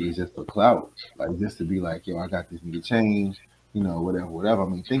robbing niggas just for clout, like just to be like, yo, I got this nigga change. You know, whatever. I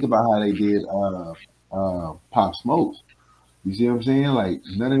mean, think about how they did Pop Smoke. You see what I'm saying? Like,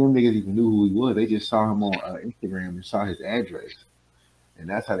 none of them niggas even knew who he was. They just saw him on Instagram and saw his address. And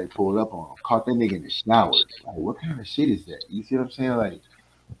that's how they pulled up on him. Caught that nigga in the shower. Like, what kind of shit is that? You see what I'm saying? Like,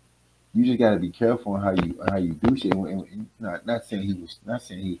 you just got to be careful on how you do shit. And not saying he was.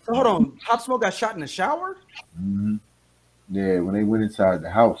 So hold on. Pop Smoke got shot in the shower? Mm-hmm. Yeah, when they went inside the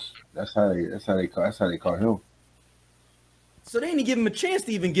house. That's how they caught him. So they didn't give him a chance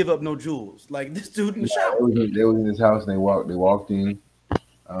to even give up no jewels. Like, this dude in the shower. They was in his house and they walked in.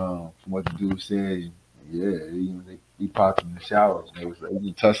 From what the dude said, he popped in the shower and they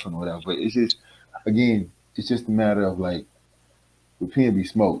didn't touch him or whatever. But it's just, again, it's just a matter of, like, with PNB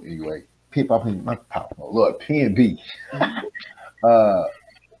Smoke anyway. PNB.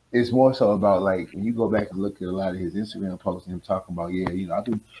 It's more so about like when you go back and look at a lot of his Instagram posts and him talking about, yeah, you know, I've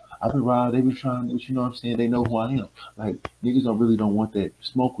been riding, they be trying, but you know what I'm saying, they know who I am. Like niggas don't want that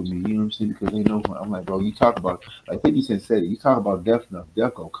smoke with me, you know what I'm saying? Because they know who I'm like, bro, you talk about like 50 Cent said it, you talk about death enough,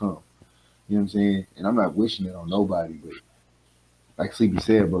 death gonna come. You know what I'm saying? And I'm not wishing it on nobody, but like Sleepy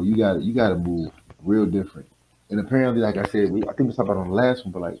said, bro, you gotta move real different. And apparently, like I said, I think we talked about it on the last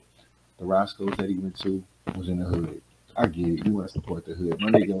one, but like the Roscoe's that he went to was in the hood. I get it. You want to support the hood. My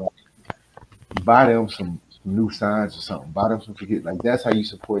nigga, like, buy them some new signs or something. Buy them some forget. Like that's how you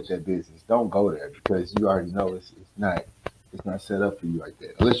support that business. Don't go there because you already know it's not set up for you like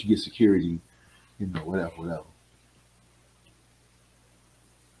that. Unless you get security, you know, whatever.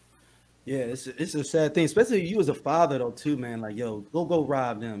 Yeah, it's a sad thing, especially you as a father though too, man. Like, yo, go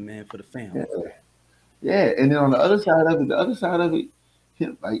rob them, man, for the family. Yeah. And then on the other side of it,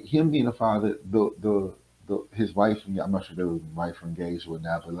 him being a father, his wife, I'm not sure they were wife or engaged or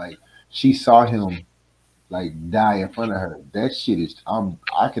not, but like she saw him like die in front of her. That shit is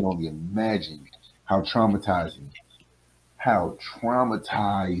I can only imagine how traumatized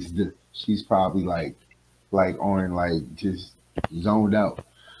she's probably like on like just zoned out.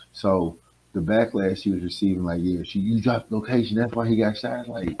 So the backlash she was receiving, like, yeah, you dropped location, that's why he got shot.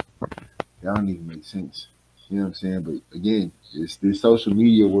 Like, that don't even make sense. You know what I'm saying? But again, it's this social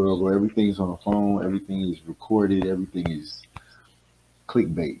media world where everything is on the phone, everything is recorded, everything is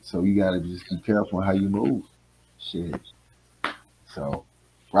clickbait. So you gotta just be careful on how you move. Shit. So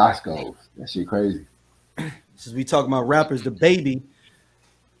Roscoe's, that shit crazy. Since we talking about rappers, the Baby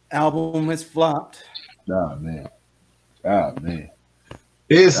album has flopped. Oh man.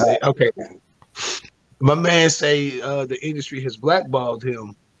 It's okay. My man say the industry has blackballed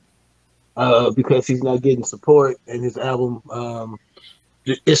him because he's not getting support, and his album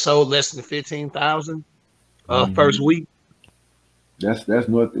it sold less than 15,000 first week. That's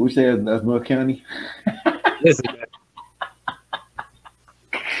North. We say that's North County. Listen,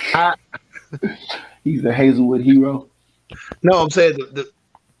 he's a Hazelwood hero. No, I'm saying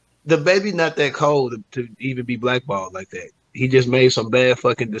the Baby not that cold to even be blackballed like that. He just made some bad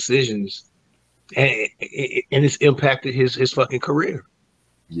fucking decisions, and it's impacted his fucking career.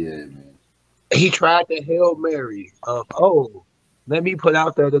 Yeah, man. He tried the Hail Mary of, let me put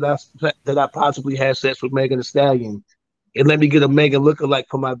out there that I possibly had sex with Megan Thee Stallion, and let me get a Megan lookalike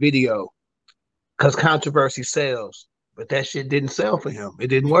for my video, because controversy sells. But that shit didn't sell for him. It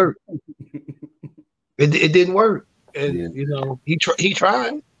didn't work. It didn't work, and you know he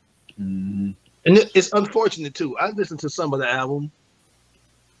tried. Mm-hmm. And it's unfortunate too. I listened to some of the album.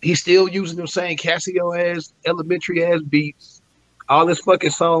 He's still using them same Casio ass, elementary ass beats. All his fucking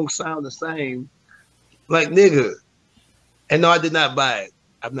songs sound the same. Like, nigga. And no, I did not buy it.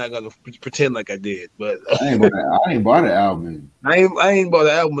 I'm not gonna pretend like I did, but I ain't bought an album. I ain't bought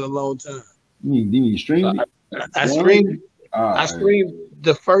an album in a long time. You stream it? I streamed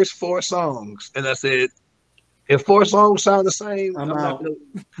the first 4 songs, and I said, if 4 songs sound the same, I'm not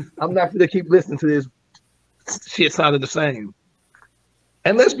gonna keep listening to this shit sounding the same.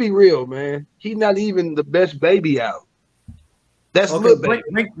 And let's be real, man. He's not even the best Baby out. That's okay.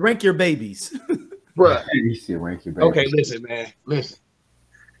 Baby. Rank your babies, bruh. He said rank your babies. Okay, listen, man. Listen.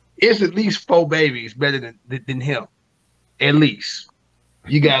 It's at least 4 babies better than him. At least.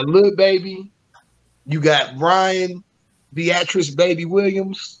 You got Lil Baby. You got Brian Beatrice Baby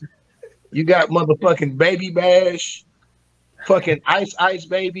Williams. You got motherfucking Baby Bash, fucking Ice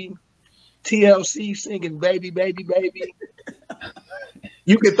Baby, TLC singing Baby, Baby, Baby.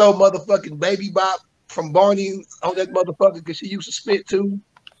 You can throw motherfucking Baby Bop from Barney on that motherfucker because she used to spit too.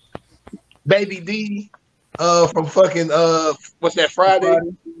 Baby D from fucking what's that, Friday?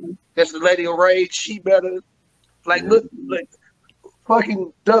 That's the Lady of Rage. She better like look like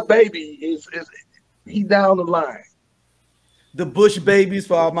fucking the Baby is he down the line. The Bush Babies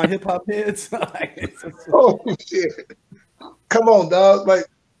for all my hip hop heads. Oh shit! Come on, dog. Like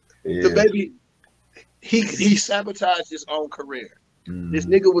the Baby, he sabotaged his own career. This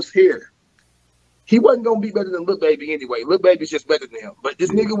nigga was here. He wasn't gonna be better than Lil Baby anyway. Lil Baby's just better than him. But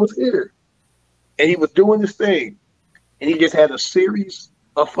this nigga was here, and he was doing this thing, and he just had a series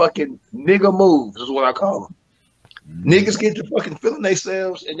of fucking nigga moves, is what I call them. Niggas get to fucking feeling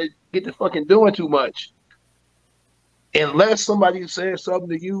themselves, and they get to fucking doing too much. Unless somebody says something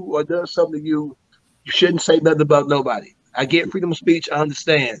to you or does something to you, you shouldn't say nothing about nobody. I get freedom of speech, I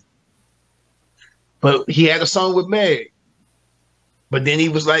understand. But he had a song with Meg. But then he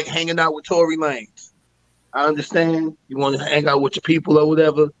was like hanging out with Tory Lanez. I understand. You want to hang out with your people or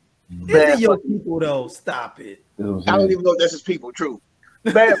whatever. Is it your people though? Stop it. I don't even know if that's his people. True.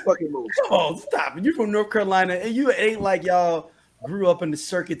 Bad fucking move. Come on, stop it. You're from North Carolina, and you ain't like y'all grew up in the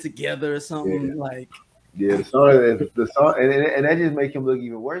circuit together or something like. Yeah, the song, and that just make him look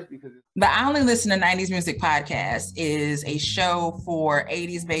even worse because the I Only Listen to 90s Music podcast is a show for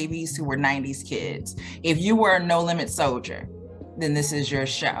 80s babies who were 90s kids. If you were a No Limit soldier, then this is your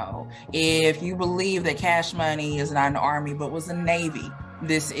show. If you believe that Cash Money is not an army but was a Navy,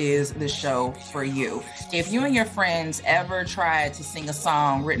 this is the show for you. If you and your friends ever tried to sing a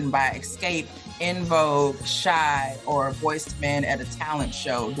song written by Escape, In Vogue, Shy, or Boyz II Men at a talent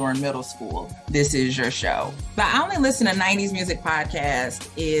show during middle school, this is your show. The I Only Listen to 90s Music podcast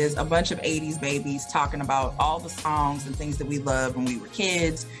is a bunch of 80s babies talking about all the songs and things that we loved when we were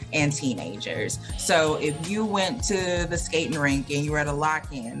kids and teenagers. So if you went to the skating rink and you were at a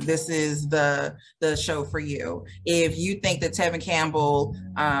lock-in, this is the show for you. If you think that Tevin Campbell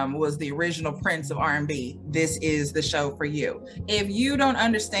was the original Prince of R&B, this is the show for you. If you don't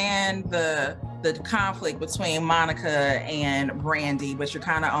understand the conflict between Monica and Brandy, but you're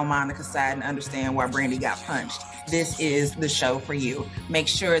kind of on Monica's side and understand why Brandy got punched, this is the show for you. Make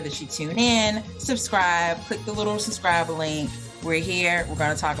sure that you tune in, subscribe, click the little subscribe link. We're here. We're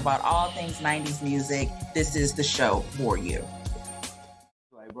going to talk about all things 90s music. This is the show for you.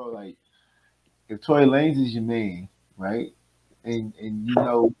 Like, bro, like, if Tory Lanez is your man, right? And you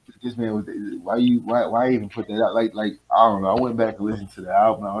know this man was why even put that out? Like I don't know. I went back and listened to the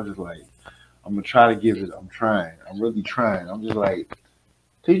album. And I was just like, I'm gonna try to give it. I'm trying. I'm really trying. I'm just like,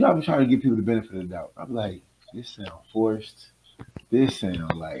 cause you know I'm trying to give people the benefit of the doubt. I'm like, this sound forced. This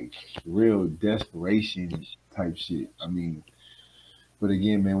sound like real desperation type shit. I mean, but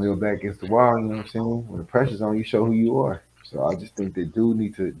again, man, we go back against the wall. You know what I'm saying? When the pressure's on, you show who you are. So I just think that dude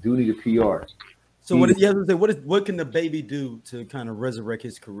need a PR. So what can the baby do to kind of resurrect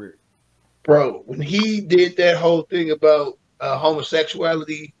his career? Bro, when he did that whole thing about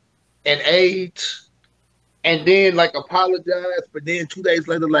homosexuality and AIDS, and then like apologized, but then 2 days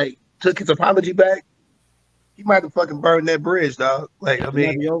later like took his apology back, he might have fucking burned that bridge, dog. Like, I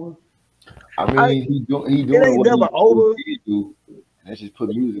mean, he doing it ain't never over. Do. That's just put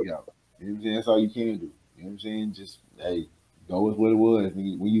music out. You know what I'm saying? That's all you can do. You know what I'm saying? Just hey, go with what it was.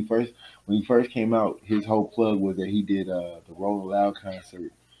 When he first came out, his whole plug was that he did the Rolling Loud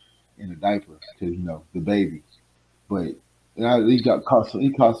concert in a diaper because the baby. But he caught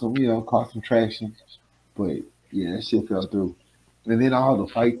some traction. But yeah, that shit fell through. And then all the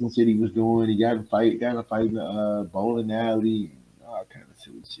fights and shit he was doing, he got in a fight in the bowling alley, and all kind of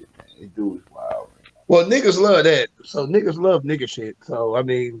silly shit, man. This dude was wild, man. Well, niggas love that. So niggas love nigga shit. So I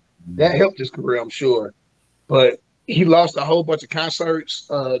mean, that helped his career, I'm sure. But he lost a whole bunch of concerts,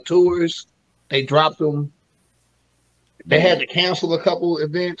 tours. They dropped them. They had to cancel a couple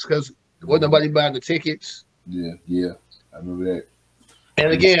events because wasn't nobody buying the tickets. Yeah, I remember that.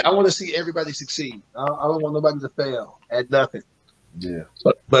 And again, I want to see everybody succeed. I don't want nobody to fail at nothing. Yeah.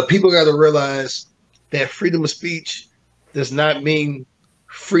 But people got to realize that freedom of speech does not mean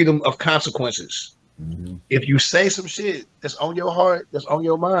freedom of consequences. Mm-hmm. If you say some shit that's on your heart, that's on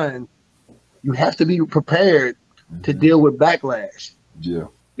your mind, you have to be prepared to deal with backlash. Yeah.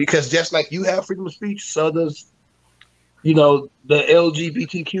 Because just like you have freedom of speech, so does, the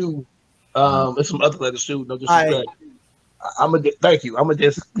LGBTQ, and some other letters too. No disrespect. Thank you.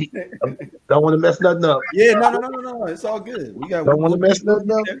 Don't want to mess nothing up. Yeah, no. It's all good. Don't want to mess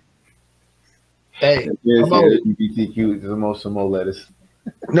nothing up. Hey, LGBTQ is some more letters.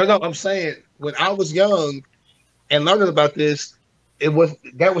 No, I'm saying when I was young and learning about this, that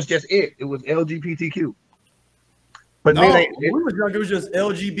was just it. It was LGBTQ. But no, when we were young, it was just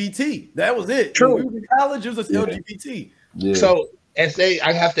LGBT. That was it. True. When we were in college, it was just LGBT. Yeah. So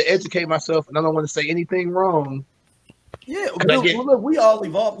I have to educate myself, and I don't want to say anything wrong. Yeah, look, we all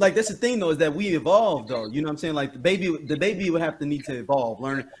evolved. Like that's the thing, though, is that we evolved, though. You know what I'm saying? Like the baby would need to evolve,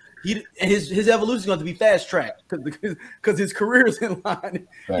 learn. His evolution is going to be fast tracked because his career is in line.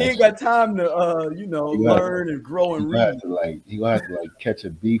 He ain't got time to learn and grow and read. He gonna have to catch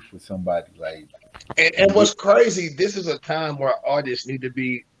a beef with somebody like. And what's crazy, this is a time where artists need to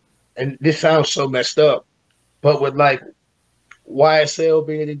be, and this sounds so messed up, but with like YSL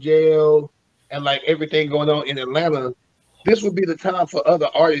being in jail and like everything going on in Atlanta, this would be the time for other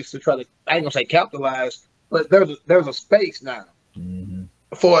artists to try to, I ain't gonna say capitalize, but there's a space now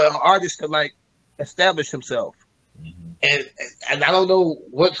for an artist to like establish himself. And I don't know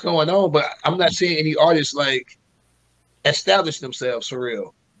what's going on, but I'm not seeing any artists like establish themselves for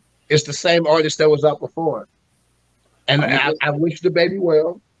real. It's the same artist that was out before. And I wish the baby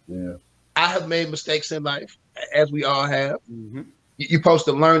well. Yeah. I have made mistakes in life, as we all have. you're supposed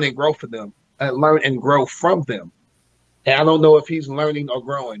to learn and grow from them, learn and grow from them. And I don't know if he's learning or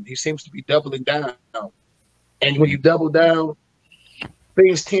growing. He seems to be doubling down. And when you double down,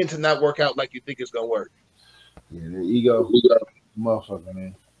 things tend to not work out like you think it's gonna work. Yeah, the ego, motherfucker,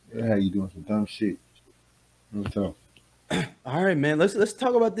 man. They had you doing some dumb shit. What's up? All right, man. Let's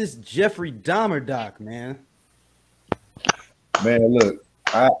talk about this Jeffrey Dahmer doc, man. Man, look,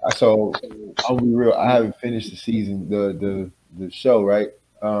 so I'll be real. I haven't finished the season, the show, right?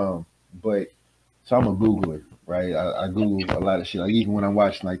 But so I'm a Googler, right? I Google a lot of shit. Like even when I'm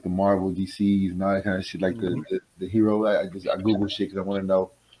watching like the Marvel DCs and all that kind of shit, like the hero, I Google shit because I want to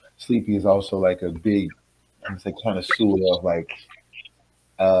know. Sleepy is also like a big, I'm say kind of sewer of like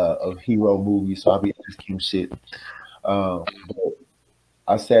of hero movies, so I'll be asking shit. But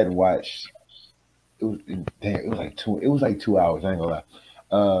I sat and watched. It was like 2 hours. I ain't gonna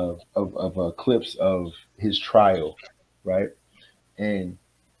lie. Of clips of his trial, right? And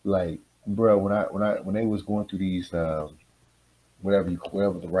like, bro, when they was going through these whatever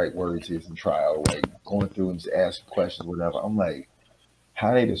the right words is in trial, like going through and just asking questions, whatever. I'm like,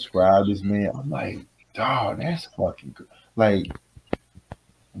 how they describe this man? I'm like, dog, that's fucking good. Like,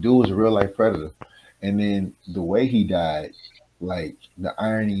 dude was a real life predator, and then the way he died, like the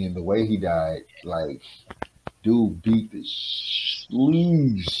irony in the way he died, like dude beat the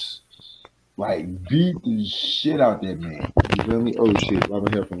sleeves, like beat the shit out that man. You feel me? Oh shit, I'm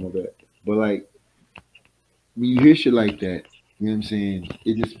gonna help him with that. But like when you hear shit like that, you know what I'm saying?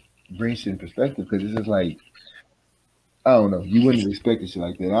 It just brings it in perspective because it's just like I don't know, you wouldn't have expected shit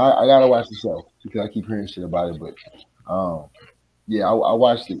like that. I gotta watch the show because I keep hearing shit about it, but yeah, I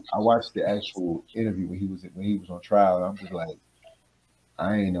watched it. I watched the actual interview when he was on trial, and I'm just like,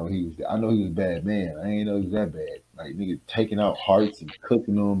 I ain't know he was. I know he was a bad man. I ain't know he was that bad. Like nigga taking out hearts and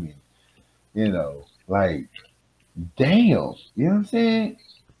cooking them, and you know, like, damn. You know what I'm saying?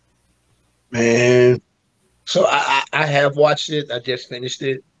 Man. So I have watched it. I just finished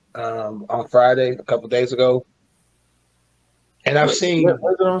it on Friday, a couple days ago, and I've seen. Is it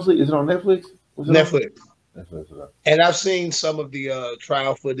on Netflix? Netflix. Netflix. And I've seen some of the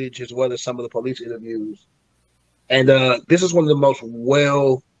trial footage as well as some of the police interviews. And this is one of the most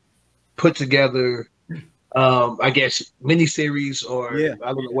well put together, I guess, miniseries or I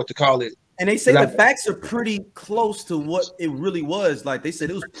don't know what to call it. And they say the facts are pretty close to what it really was. Like they said,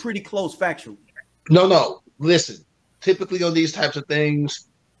 it was pretty close factual. No. Listen, typically on these types of things,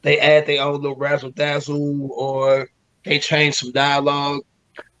 they add their own little razzle dazzle or they change some dialogue.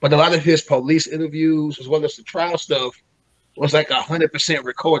 But a lot of his police interviews, as well as the trial stuff, was like 100%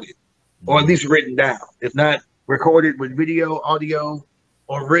 recorded, or at least written down. If not recorded with video, audio,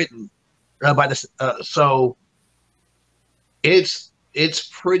 or written by the. So it's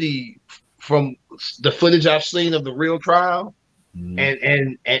pretty from the footage I've seen of the real trial,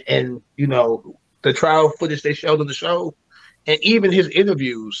 and you know the trial footage they showed on the show, and even his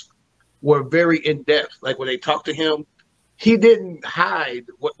interviews were very in depth. Like when they talked to him. He didn't hide.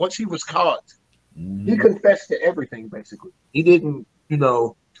 Once he was caught, he confessed to everything, basically. He didn't,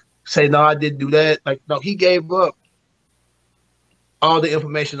 say, no, I didn't do that. Like, no, he gave up all the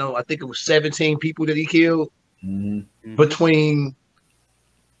information on, I think it was 17 people that he killed between,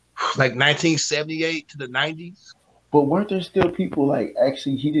 like, 1978 to the 90s. But weren't there still people, like,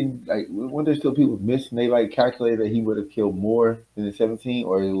 actually, weren't there still people missing? They, like, calculated that he would have killed more than the 17,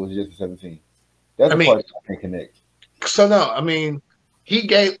 or it was just the 17? That's the part I can connect. So no, I mean,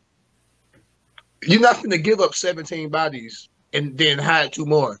 you're not going to give up 17 bodies and then hide 2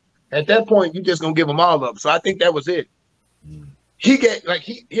 more. At that point, you're just going to give them all up. So I think that was it.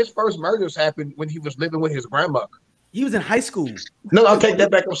 His first murders happened when he was living with his grandmother. He was in high school. No, I'll take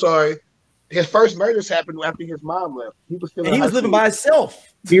that back. I'm sorry. His first murders happened after his mom left. He was still. And he was living by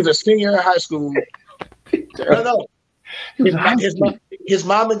himself. He was a senior in high school. No. His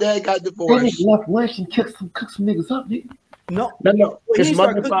mom and dad got divorced. He left lunch and cooked some niggas up, nigga. No. He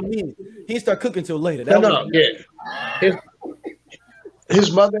didn't start cooking until later.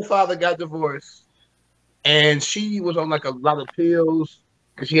 His mother and father got divorced, and she was on like a lot of pills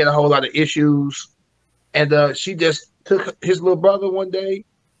because she had a whole lot of issues. And she just took his little brother one day,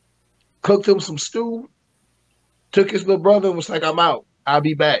 cooked him some stew, took his little brother and was like, "I'm out. I'll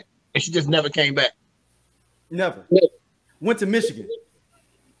be back." And she just never came back. Never. Went to Michigan.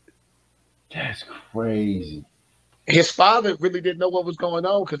 That's crazy. His father really didn't know what was going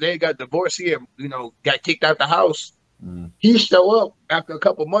on because they got divorced here, got kicked out the house. He showed up after a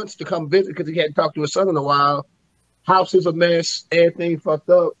couple months to come visit because he hadn't talked to his son in a while. House is a mess. Everything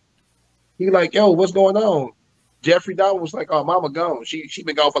fucked up. He like, yo, what's going on? Jeffrey Dahmer was like, oh, mama gone. She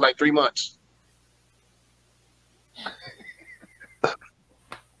been gone for like 3 months.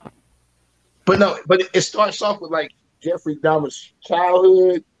 but it starts off with like Jeffrey Dahmer's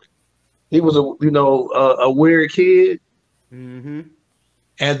childhood. He was a weird kid, Mm-hmm.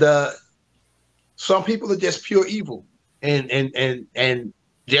 and some people are just pure evil, and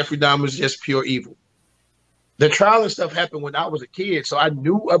Jeffrey Dahmer's just pure evil. The trial and stuff happened when I was a kid, so I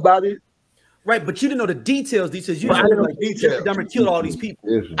knew about it. Right, but you didn't know the details. These you Right, I knew didn't know like the details. Jeffrey Dahmer killed all these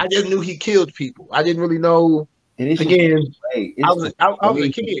people. I just knew he killed people. I didn't really know. And it's Again, hey, I was a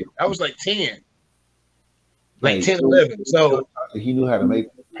kid. I was like 10, like 10, 11. So he knew how to make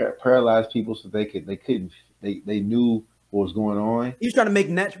paralyze people so they knew what was going on. He's trying to make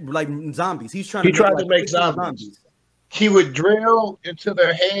like zombies. He tried to make zombies. He would drill into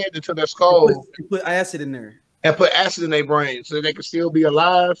their head, into their skull, Put acid in there. and put acid in their brain so they could still be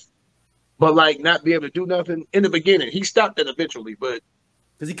alive, but like not be able to do nothing. In the beginning, he stopped that eventually, but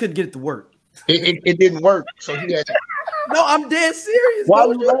Because he couldn't get it to work. it didn't work. So he had to. No, I'm dead serious. Why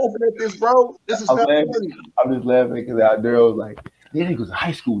bro. are you laughing at this, bro? This is I'm not laughing. funny. I'm just laughing because out there I was like, that nigga was in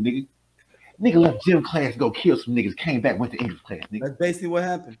high school, nigga. Nigga left gym class to go kill some niggas, came back, went to English class, nigga. That's basically what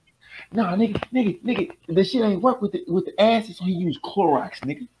happened. No, nigga, the shit ain't work with the acid, so he used Clorox,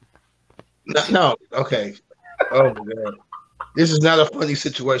 nigga. No, okay. Oh my god, this is not a funny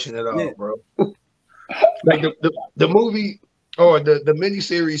situation at all, bro. Like the movie or the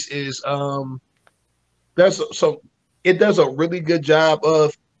miniseries is it does a really good job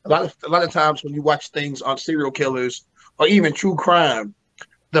of a lot of times when you watch things on serial killers or even true crime,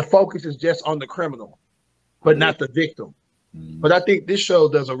 the focus is just on the criminal, but not the victim. But I think this show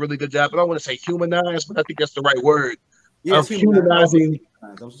does a really good job. I don't want to say humanize, but I think that's the right word. Yeah, Of humanizing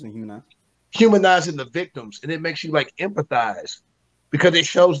humanized. the victims, and it makes you like empathize because it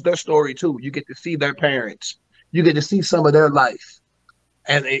shows their story too. You get to see their parents, you get to see some of their life,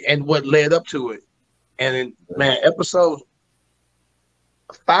 and what led up to it. And then, man, episodes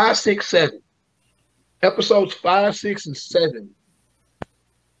 5, 6, 7, episodes 5, 6, and 7.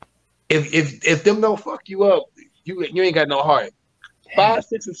 If them don't fuck you up, you ain't got no heart. 5,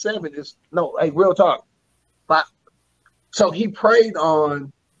 6, and 7 is no, like real talk. So he preyed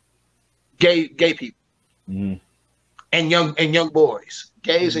on gay people and young boys,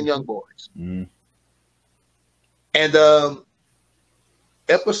 gays and young boys. And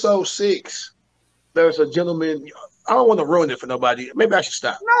episode 6, there's a gentleman. I don't want to ruin it for nobody. Maybe I should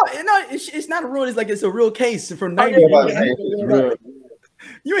stop. No, it's not a ruin. It's like it's a real case from Oh, 91. yeah.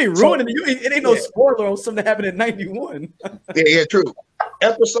 You ain't ruining it. It ain't no spoiler on something that happened in 91. Yeah, true.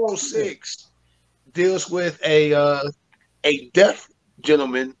 Episode 6 deals with a deaf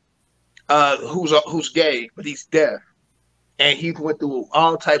gentleman who's gay, but he's deaf, and he went through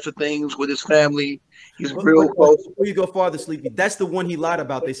all types of things with his family. He's real close. Before you go farther, Sleepy, that's the one he lied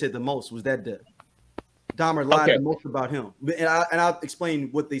about. They said the most was that death. Dahmer lied the most about him, and I'll explain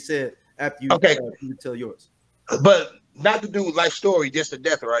what they said after you tell yours. But not the dude's life story, just the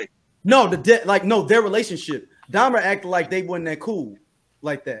death, right? No, their relationship. Dahmer acted like they wasn't that cool,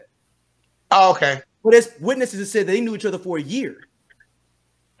 like that. Oh, okay. But as witnesses that said they knew each other for a year.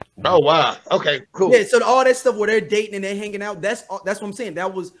 Oh wow. Okay, cool. Yeah, so all that stuff where they're dating and they're hanging out, that's what I'm saying.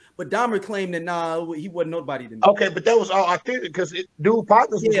 But Dahmer claimed that he wasn't nobody to me. Okay, but that was all authentic because dude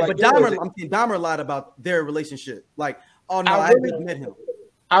partners was like, Dahmer lied about their relationship. Like, oh no, I really met him.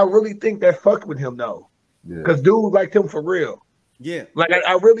 I really think that fucked with him though. Because dude liked him for real. Yeah. Like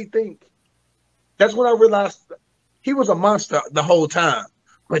I really think that's when I realized he was a monster the whole time.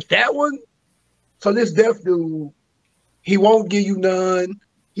 But that one, so this deaf dude, he won't give you none.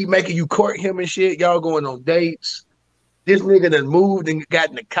 He making you court him and shit. Y'all going on dates. This nigga done moved and got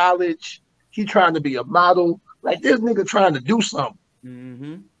into college. He trying to be a model. Like this nigga trying to do something.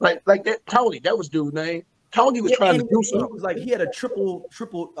 Mm-hmm. Like that Tony, that was dude's name. Tony was trying to do something. He was like he had a triple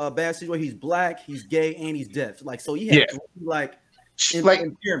bad situation. He's black, he's gay, and he's deaf. Like so he had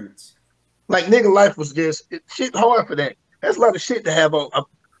impairments. Like nigga life was just shit hard for that. That's a lot of shit to have on.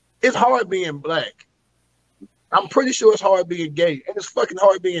 It's hard being black. I'm pretty sure it's hard being gay, and it's fucking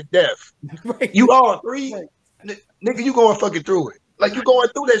hard being deaf. Right. You all three, nigga. You going fucking through it. Like you going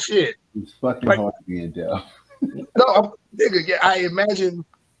through that shit. It's fucking hard being deaf. No, nigga. Yeah, I imagine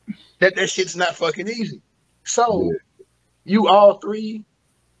that shit's not fucking easy. So you all three,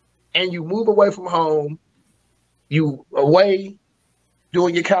 and you move away from home. You away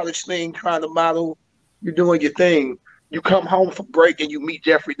doing your college thing, trying to model. You're doing your thing. You come home for break and you meet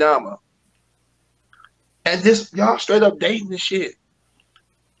Jeffrey Dahmer. And this y'all straight up dating this shit.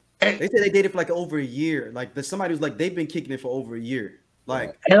 And they said they dated for like over a year. Like there's somebody who's like they've been kicking it for over a year.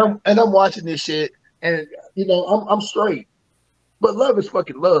 Like and I'm watching this shit, and you know I'm straight, but love is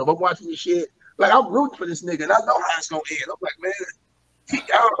fucking love. I'm watching this shit, like I'm rooting for this nigga, and I know how it's gonna end. I'm like, man,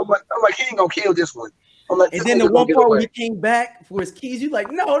 I'm like he ain't gonna kill this one. I'm like, and then the one part where he came back for his keys, you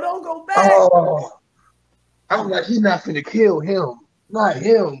like, no, don't go back. Oh, I'm like, he's not finna kill him. Not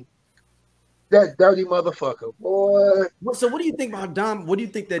him. That dirty motherfucker, boy. So what do you think about Dom? What do you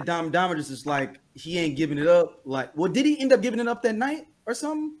think that Dom just is like? He ain't giving it up. Like, well, did he end up giving it up that night or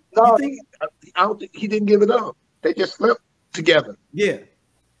something? No, I don't think he didn't give it up. They just slept together. Yeah,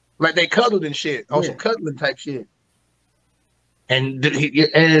 like they cuddled and shit on some cuddling type shit. And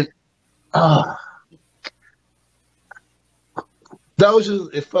those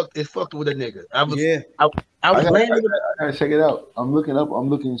it fucked with a nigga. I was gotta check it out. I'm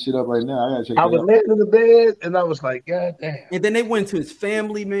looking shit up right now. I gotta check it out. I was laying in the bed and I was like, God damn. And then they went to his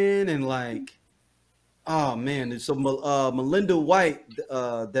family, man, and like, oh man. So Melinda White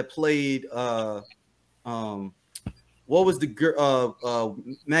that played what was the girl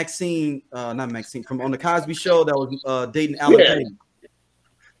Maxine, not Maxine, from on the Cosby Show that was dating Alan Payne.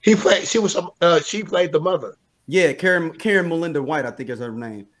 She played the mother. Yeah, Karen Melinda White, I think is her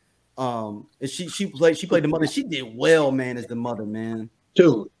name. And she played the mother. She did well, man, as the mother, man.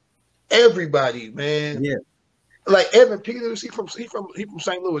 Dude, everybody, man. Yeah. Like Evan Peters, he from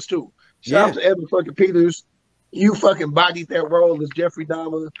St. Louis too. Shout out to Evan fucking Peters. You fucking bodied that role as Jeffrey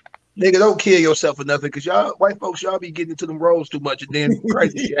Dahmer. Nigga, don't kill yourself or nothing, because y'all white folks, y'all be getting into them roles too much and then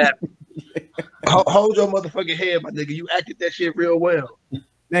crazy shit happen. Hold your motherfucking head, my nigga. You acted that shit real well.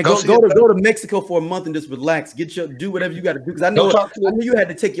 Man, go to Mexico for a month and just relax. Do whatever you got to do. Because I knew you had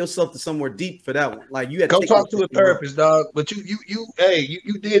to take yourself to somewhere deep for that one. Like you had to talk to a therapist, dog. But you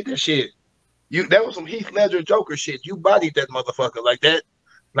did that shit. That was some Heath Ledger Joker shit. You bodied that motherfucker like that.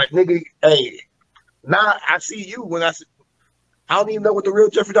 Like nigga, hey. Now I see you when I don't even know what the real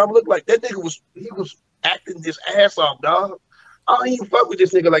Jeffrey Dahmer looked like. That nigga was acting his ass off, dog. I don't even fuck with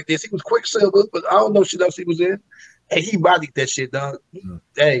this nigga like this. He was Quicksilver, but I don't know shit else he was in. Hey, he bodied that shit, dog.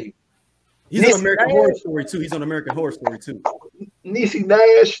 Hey. He's on American Horror Story too. He's on American Horror Story too. Niecy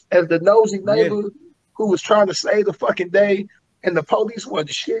Nash as the nosy neighbor who was trying to save the fucking day, and the police wanted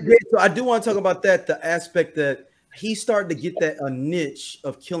to shit. Yeah, so I do want to talk about that, the aspect that he started to get that a niche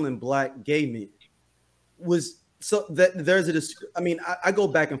of killing black gay men. I go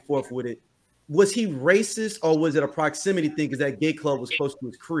back and forth with it. Was he racist or was it a proximity thing because that gay club was close to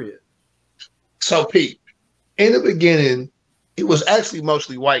his crib? So Pete, in the beginning, it was actually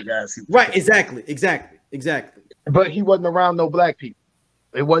mostly white guys. Right, exactly. But he wasn't around no black people.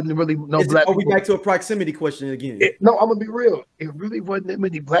 It wasn't really black people. Are we back to a proximity question again? No, I'm gonna be real. It really wasn't that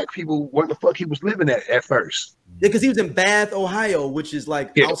many black people where the fuck he was living at first. Yeah, because he was in Bath, Ohio, which is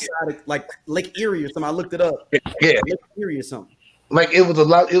like outside of like Lake Erie or something. I looked it up. Yeah, Lake Erie or something. Like it was a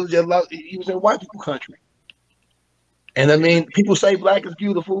lot. It was just a lot. He was in white people country. And I mean, people say black is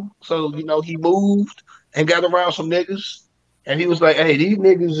beautiful. So, he moved and got around some niggas. And he was like, hey, these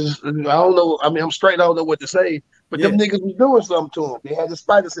niggas is, I don't know. I mean, I'm straight. I don't know what to say. But them niggas was doing something to him. They had the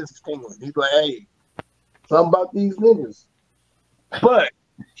spider senses tingling. He's like, hey, something about these niggas. But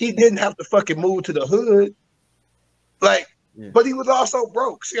he didn't have to fucking move to the hood. But he was also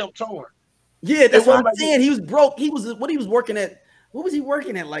broke. See, I'm torn. Yeah, that's what I'm saying. He was broke. He was working at? What was he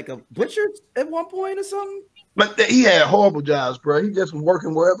working at? Like a butcher at one point or something? But he had horrible jobs, bro. He just was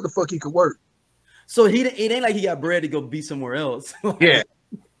working wherever the fuck he could work. So it ain't like he got bread to go be somewhere else. Yeah.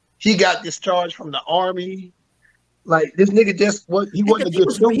 He got discharged from the army. Like this nigga he wasn't a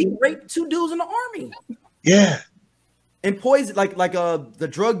good student. He raped 2 dudes in the army. Yeah. And poison the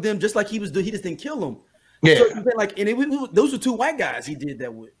drug them just like he was doing. He just didn't kill them. Yeah. So, those were 2 white guys he did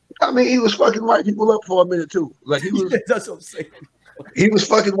that with. I mean, he was fucking white people up for a minute too. Like he was. That's what I'm saying. He was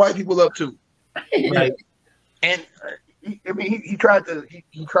fucking white people up too. Like, and he drugged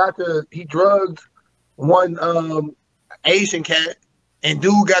one Asian cat, and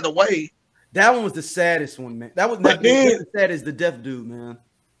dude got away. That one was the saddest one, man. That was not as sad as the deaf dude, man.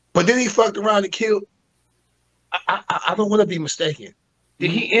 But then he fucked around and killed. I don't want to be mistaken. Did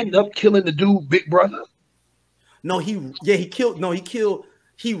he end up killing the dude, Big Brother? No, he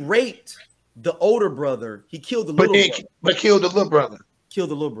raped the older brother. He killed the little brother. But killed the little brother. Killed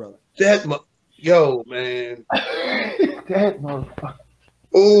the little brother. Yo, man. That motherfucker.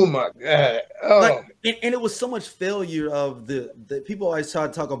 Oh my God. Oh. And it was so much failure of the people always try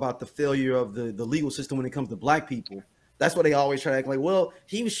to talk about the failure of the legal system when it comes to black people. That's what they always try to act like, well,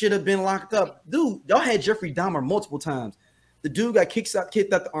 he should have been locked up. Dude, y'all had Jeffrey Dahmer multiple times. The dude got kicked out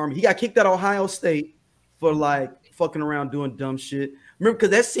the army. He got kicked out of Ohio State for like fucking around doing dumb shit. Remember,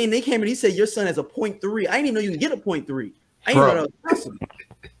 because that scene, they came in, he said, your son has a 0.3. I didn't even know you can get a 0.3. I didn't know that was possible.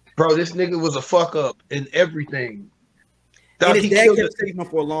 Bro, this nigga was a fuck up in everything. And his dad kept saving him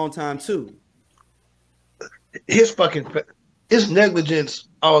for a long time too. His fucking It's negligence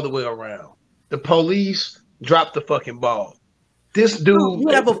all the way around. The police dropped the fucking ball. This dude, you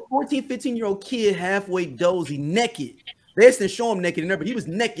have a 14, 15-year-old kid halfway dozy, naked. They didn't show him naked in there, but he was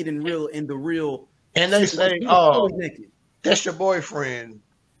naked in the real. And they say, "Oh, that's your boyfriend.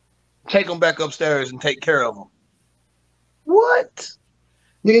 Take him back upstairs and take care of him." What?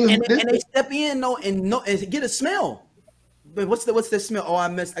 And they step in and get a smell. But what's the smell? Oh,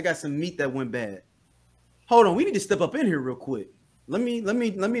 I got some meat that went bad. Hold on, we need to step up in here real quick. Let me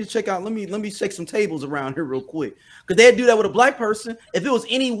check out. Let me shake some tables around here real quick. Because they'd do that with a black person. If it was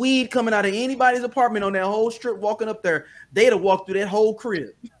any weed coming out of anybody's apartment on that whole strip, walking up there, they'd have walked through that whole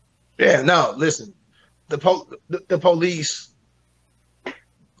crib. Yeah, no, listen. The police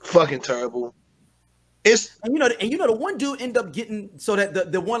fucking terrible. And you know the one dude ended up getting, so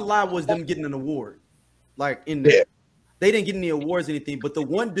that the one lie was them getting an award. Like they didn't get any awards or anything, but the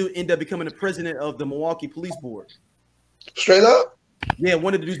one dude ended up becoming the president of the Milwaukee Police Board. Straight up? Yeah,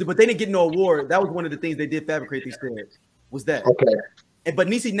 one of the dudes, but they didn't get no award. That was one of the things they did fabricate. They said was that okay. But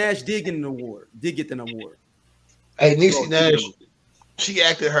Niecy Nash did get an award. Hey, Niecy Nash, she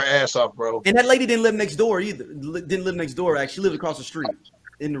acted her ass off, bro. And that lady didn't live next door either. Didn't live next door. Actually, she lived across the street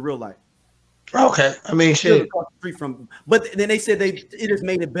in the real life. Okay, I mean, shit. Across the street from, but then they said it just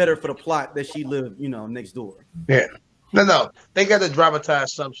made it better for the plot that she lived, next door. Yeah, no, they got to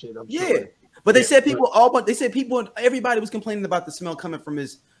dramatize some shit. I'm sure. But they said everybody was complaining about the smell coming from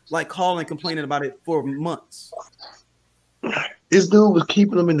his, like, calling, complaining about it for months. This dude was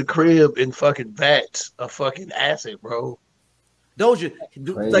keeping them in the crib in fucking vats of fucking acid, bro. Doja,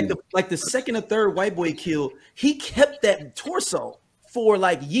 like the second or third white boy killed, he kept that torso for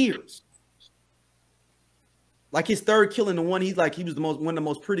like years. Like his third killing, the one he was one of the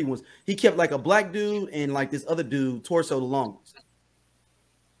most pretty ones. He kept like a black dude and like this other dude torso the longest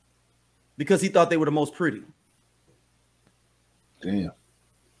because he thought they were the most pretty. Damn.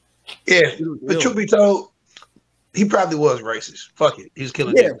 Yeah, but truth be told, he probably was racist. Fuck it, he's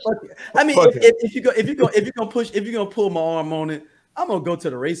killing. Yeah, fuck it. I mean, if you're gonna pull my arm on it, I'm gonna go to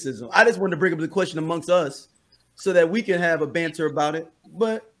the racism. I just wanted to bring up the question amongst us so that we can have a banter about it.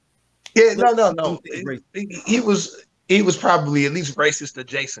 But yeah, no. He was probably at least racist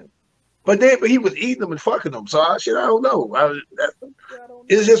adjacent. But he was eating them and fucking them. So I don't know.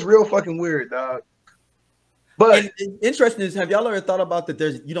 It's just real fucking weird, dog. But interesting is, have y'all ever thought about that?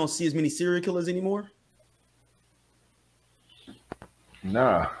 You don't see as many serial killers anymore.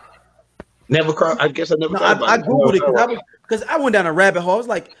 Nah. I guess I never. I googled it because I went down a rabbit hole. I was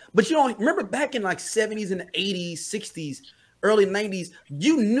like, but you don't remember back in like 70s and 80s, 60s, early 90s,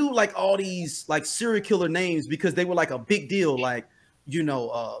 you knew like all these like serial killer names because they were like a big deal, like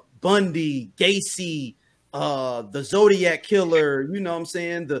Bundy, Gacy, the Zodiac Killer, you know what I'm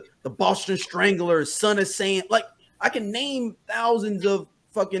saying, the Boston Strangler, Son of Sam. Like I can name thousands of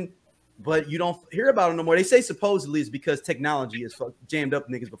fucking, but you don't hear about them no more. They say supposedly it's because technology is jammed up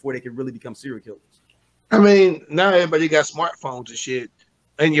niggas before they can really become serial killers. I mean, now everybody got smartphones and shit,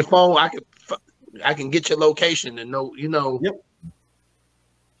 and your phone, I can get your location and know, Yep.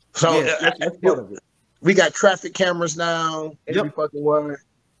 So that's part of it. We got traffic cameras now. Every fucking word.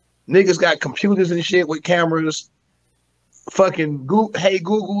 Niggas got computers and shit with cameras. Fucking Google, hey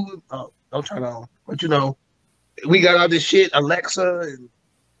Google, don't turn on. But we got all this shit, Alexa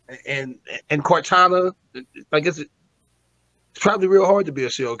and Cortana. I guess it's probably real hard to be a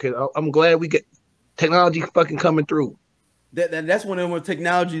serial killer. I'm glad we get technology fucking coming through. That's one of them where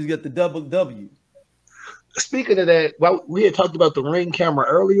technologies get the double W. Speaking of that, we had talked about the Ring camera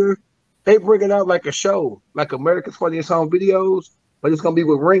earlier. They bring it out like a show, like America's Funniest Home Videos, but it's gonna be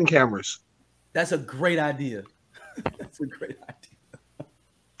with Ring cameras. That's a great idea. That's a great idea.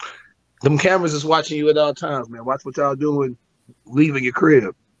 Them cameras is watching you at all times, man. Watch what y'all doing, leaving your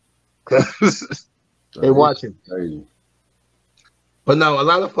crib. They watching. Crazy. But no, a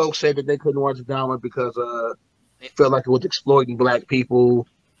lot of folks said that they couldn't watch Dahmer because they felt like it was exploiting black people,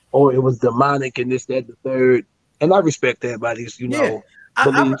 or it was demonic and this, that, the third. And I respect that by these,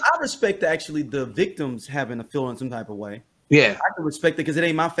 I respect actually the victims having to feel in some type of way. Yeah, I can respect it because it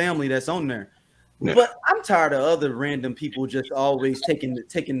ain't my family that's on there. Yeah. But I'm tired of other random people just always taking the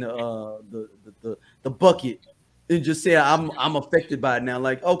bucket and just say I'm affected by it now.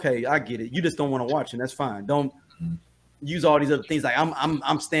 Like, okay, I get it. You just don't want to watch, and that's fine. Don't use all these other things. Like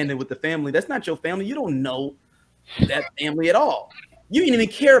I'm standing with the family. That's not your family. You don't know that family at all. You didn't even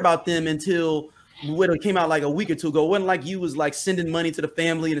care about them until when it came out like a week or two ago. It wasn't like you was like sending money to the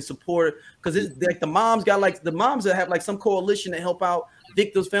family and the support, because it's like the moms that have like some coalition to help out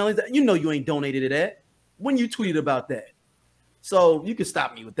victims' families. You ain't donated to that when you tweeted about that. So you can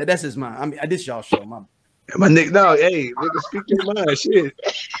stop me with that. That's just mine. I mean, this y'all show. My nigga, no, hey, nigga, speak your mind, shit.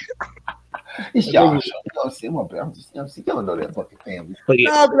 It's y'all. I'm just y'all don't know that fucking family.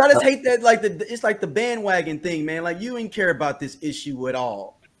 No, but I just hate that. Like it's like the bandwagon thing, man. Like you ain't care about this issue at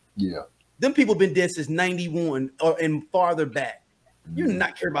all. Yeah. Them people been dead since '91 and farther back. You do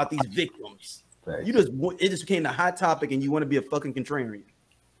not care about these victims. Right. It just became a hot topic, and you want to be a fucking contrarian.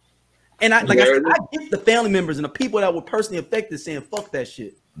 And I get the family members and the people that were personally affected saying fuck that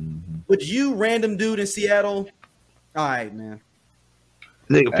shit. Mm-hmm. But you, random dude in Seattle, all right, man.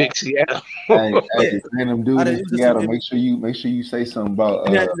 Nigga pick Seattle. Hey, random dude in Seattle. Make sure you say something about.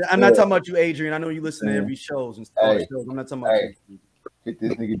 I'm not talking about you, Adrian. I know you listen to every shows and stuff. I'm not talking about you. Hit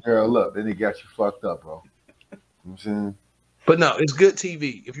this nigga Daryl up. Then he got you fucked up, bro. You know what I'm saying? But no, it's good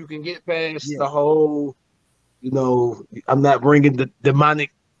TV. If you can get past the whole, I'm not bringing the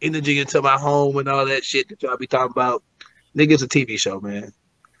demonic energy into my home and all that shit that y'all be talking about. Nigga, it's a TV show, man.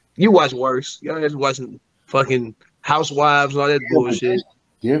 You watch worse. Y'all just watching fucking Housewives and all that bullshit. It's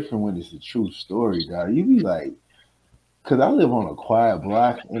different when it's a true story, dog. You be like, because I live on a quiet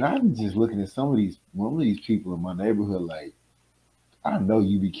block, and I be just looking at some of these people in my neighborhood like, I know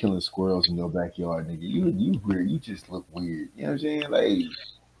you be killing squirrels in your backyard, nigga. You weird. You just look weird. You know what I'm saying? Like,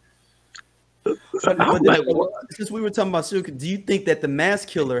 since we were talking about serial killer, do you think that the mass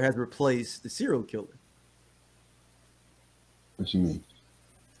killer has replaced the serial killer? What you mean?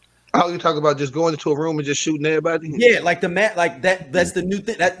 Oh, you talk about just going into a room and just shooting everybody? Yeah, like that's the new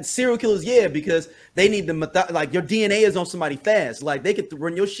thing. That serial killers, because they need like your DNA is on somebody fast. Like they could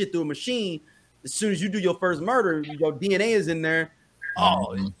run your shit through a machine as soon as you do your first murder. Your DNA is in there.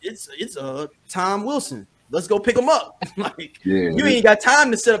 Oh, it's Tom Wilson. Let's go pick him up. You ain't got time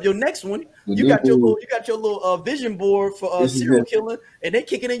to set up your next one. You got your little vision board for serial killing, and they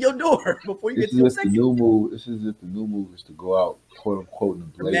kicking in your door before you get to your second. This is if the new move is to go out, quote unquote,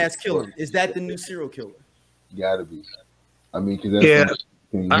 and blaze. Mass killing. Is that the new serial killer? Gotta be. I mean, because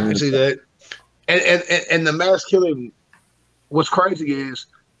I can see that. And the mass killing. What's crazy is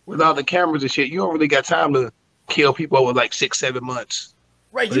with all the cameras and shit, you don't really got time to kill people over like 6-7 months.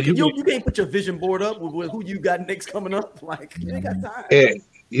 Right, you can't put your vision board up with who you got next coming up. Like you ain't got time. Yeah,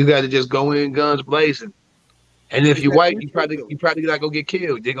 you got to just go in guns blazing. And if you're white, you probably not gonna get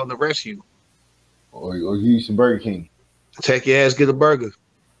killed. They're gonna arrest you. Or you eat some Burger King. Take your ass, get a burger.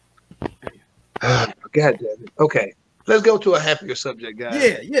 God damn it. Okay, let's go to a happier subject,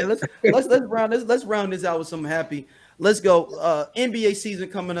 guys. Yeah. Let's round this out with something happy. Let's go. NBA season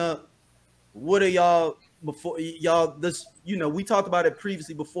coming up. What are y'all? Before y'all, we talked about it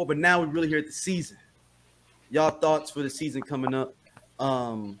previously before, but now we're really here at the season. Y'all thoughts for the season coming up?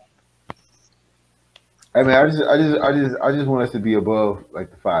 I mean, I just want us to be above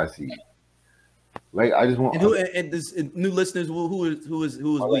like the 5 seed. Like I just want and new listeners, who is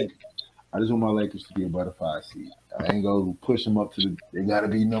we? I just want my Lakers to be above the 5 seed. I ain't gonna push them up to they gotta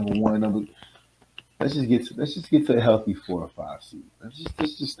be number one. Let's just get to a healthy 4 or 5 seed. Let's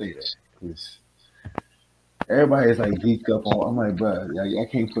just stay there because. Everybody is like geeked up on. I'm like, bro, I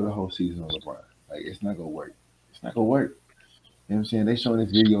can't put a whole season on LeBron. Like, it's not gonna work. It's not gonna work. You know what I'm saying? They showing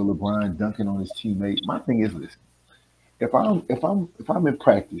this video of LeBron dunking on his teammate. My thing is, listen, if I'm in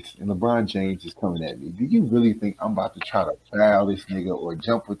practice and LeBron James is coming at me, do you really think I'm about to try to foul this nigga or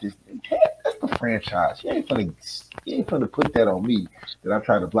jump with this nigga? That's the franchise. You ain't gonna put that on me that I'm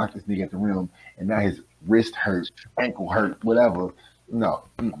trying to block this nigga at the rim and now his wrist hurt, ankle hurt, whatever. No.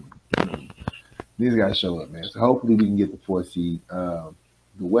 These guys show up, man. So hopefully we can get the 4 seed. The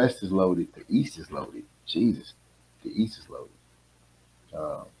West is loaded. The East is loaded. Jesus, the East is loaded.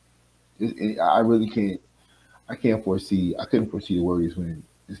 I really can't. I can't foresee. I couldn't foresee the Warriors winning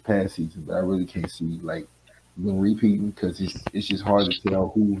this past season, but I really can't see like them repeating because it's just hard to tell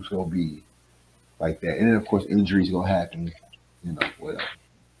who's gonna be like that. And then of course injuries gonna happen. Whatever.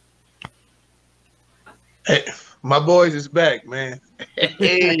 Hey, my boys is back, man.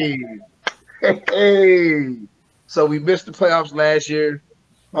 Hey, so we missed the playoffs last year.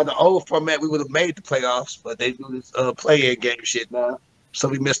 By the old format, we would have made the playoffs, but they do this play-in game shit now. So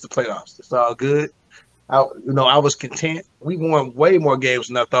we missed the playoffs. It's all good. I was content. We won way more games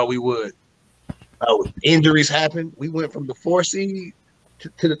than I thought we would. Injuries happened. We went from the 4 seed to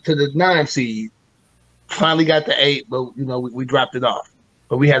the 9 seed. Finally got the 8, but we dropped it off.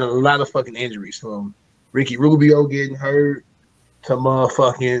 But we had a lot of fucking injuries from Ricky Rubio getting hurt to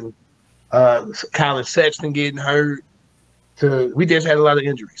motherfucking. Colin Sexton getting hurt. We just had a lot of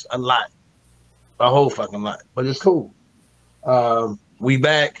injuries, a whole fucking lot. But it's cool. We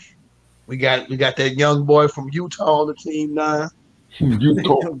back. We got that young boy from Utah on the team now.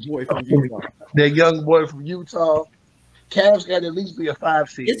 Young boy from Utah. That young boy from Utah. Cavs got to at least be a 5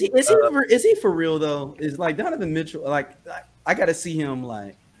 seed. Is he for real though? Is like Donovan Mitchell? Like I got to see him.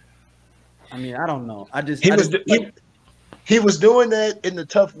 Like, I mean, I don't know. He was doing that in the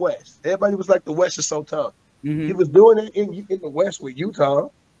tough West. Everybody was like, the West is so tough. Mm-hmm. He was doing it in the West with Utah.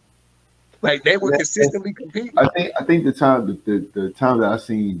 Like they were consistently competing. I think the time that I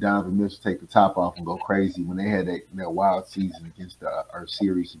seen Donovan Mitchell take the top off and go crazy when they had that wild season against our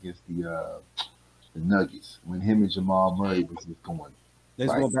series against the Nuggets, when him and Jamal Murray was just going. They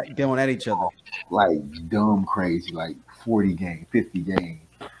was going at each other. Like dumb crazy, like 40 game, 50 game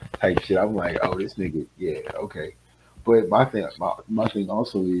type shit. I'm like, oh, this nigga, yeah, okay. But my thing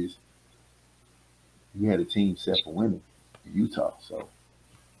also is you had a team set for winning in Utah, so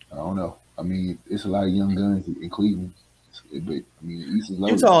I don't know. I mean, it's a lot of young guns in Cleveland, but I mean, the East is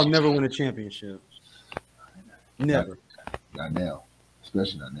loaded. Utah will never win a championship. Never. Not now,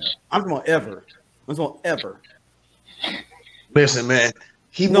 especially not now. I'm talking about ever. Listen, man,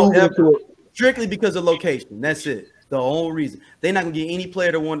 strictly because of location. That's it. The whole reason they're not gonna get any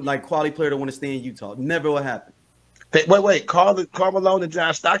player quality player to want to stay in Utah. Never will happen. Wait. Karl Malone and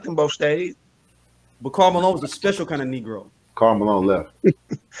John Stockton both stayed. But Karl Malone was a special kind of Negro. Karl Malone left.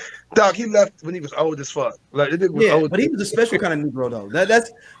 Dog, he left when he was old as fuck. Like, but he was a special kind of Negro though.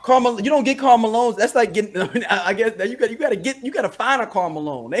 That's Karl Malone. You don't get Karl Malone. That's like getting. I guess that you got to find a Karl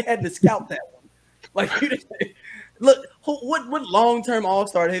Malone. They had to scout that one. Like, look, what long-term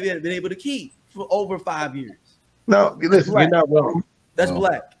All-Star have you been able to keep for over 5 years? No, listen, you're not wrong. That's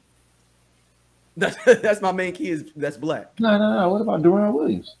black. That's my main key. That's black. No. What about Deron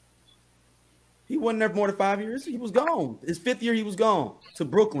Williams? He wasn't there for more than 5 years. He was gone. His 5th year, he was gone to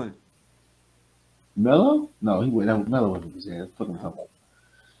Brooklyn. Melo? No, he went. Melo wasn't his ass. Fucking hell.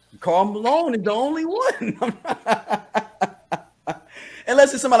 Karl Malone is the only one.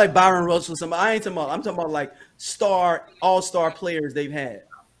 Unless it's somebody like Byron Russell, somebody. I ain't talking about. I'm talking about like all-star players they've had.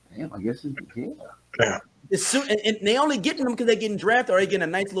 Damn, I guess it's yeah. And they only getting them because they're getting drafted or they getting a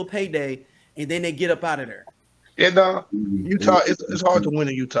nice little payday, and then they get up out of there. Yeah, no, Utah. It's hard to win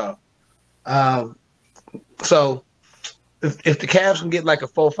in Utah. So if the Cavs can get like a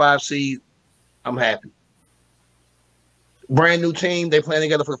 4-5 seed, I'm happy. Brand new team, they playing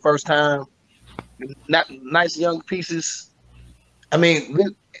together for the first time. Not nice young pieces. I mean,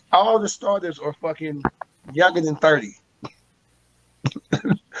 all the starters are fucking younger than 30.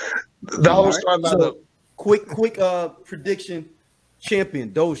 The whole starting lineup. So, quick prediction: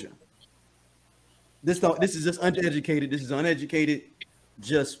 champion Doja. This is just uneducated. This is uneducated.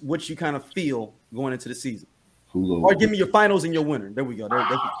 Just what you kind of feel going into the season. Or give me your finals and your winner. There we go.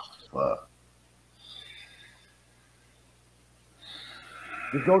 Does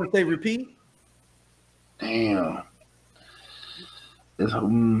Golden State repeat? Damn.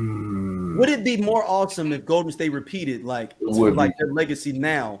 Would it be more awesome if Golden State repeated like their legacy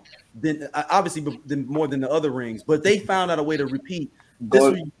now than obviously more than the other rings? But they found out a way to repeat.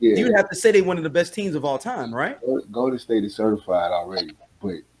 You'd have to say they one of the best teams of all time, right? Golden State is certified already,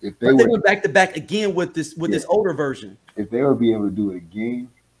 but if they went back to back again with this older version, if they would be able to do it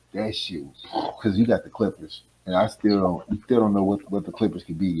again, that shit, because you got the Clippers, and I still don't know what the Clippers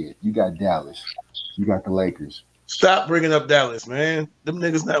could be yet. You got Dallas, you got the Lakers. Stop bringing up Dallas, man. Them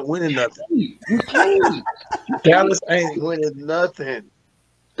niggas not winning nothing. Dallas ain't winning nothing.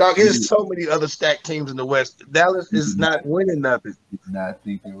 Dog, there's so many other stacked teams in the West. Dallas is not winning nothing. I did not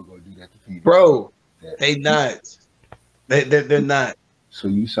think they were going to do that to Phoenix. Bro, they not. They're not. So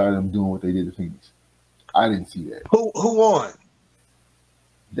you saw them doing what they did to Phoenix. I didn't see that. Who won?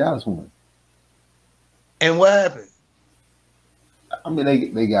 Dallas won. And what happened? I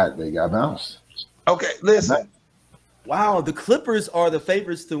mean, they got bounced. Okay, listen. Wow, the Clippers are the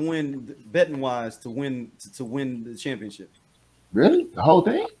favorites to win, betting wise, to win the championship. Really? The whole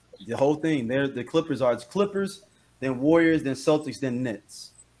thing? The whole thing. The Clippers are. It's Clippers, then Warriors, then Celtics, then Nets.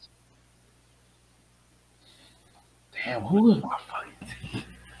 Damn, who is my fucking team?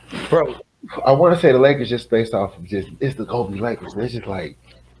 Bro, I want to say the Lakers just based off of it's the Kobe Lakers. They're just like.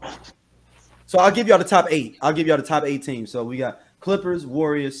 So I'll give y'all the top 8. I'll give y'all the top 8 teams. So we got Clippers,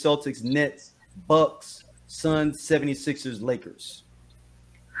 Warriors, Celtics, Nets, Bucks, Suns, 76ers, Lakers.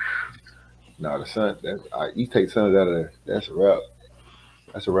 No, the Suns. You take Suns out of there. That's a wrap.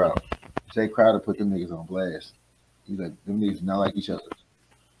 That's a wrap. Jay Crowder put them niggas on blast. He's like, them niggas not like each other.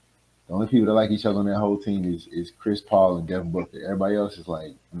 The only people that like each other on that whole team is Chris Paul and Devin Booker. Everybody else is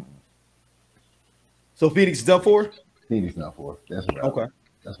like. So Phoenix is done for? Phoenix not for. That's a wrap. Okay.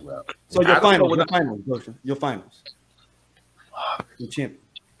 That's a wrap. So your finals. Your champion.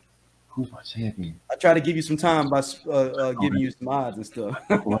 Who's my champion? I try to give you some time by giving you some odds and stuff.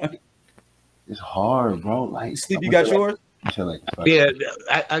 It's hard, bro. Like, Steve, you got yours? I'm saying like it's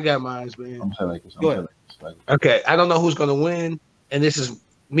Yeah, I got mine, man. I'm saying like Go ahead. Okay, I don't know who's gonna win, and this is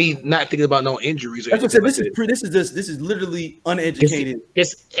me not thinking about no injuries. That's what I said. This is literally uneducated.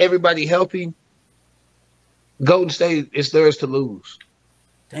 It's everybody healthy. Golden State is theirs to lose.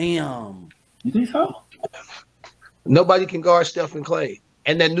 Damn. You think so? Nobody can guard Stephen Clay.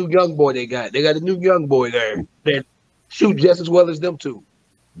 And that new young boy they got. They got a new young boy there that shoot just as well as them two.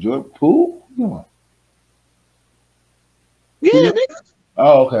 Jordan Poole? Come on. Yeah, nigga.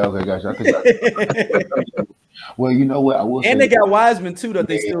 Oh, okay, gotcha. Well, you know what? I will. And they got Wiseman too that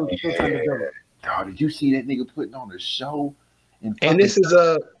they still trying to develop. Oh, did you see that nigga putting on a show? And this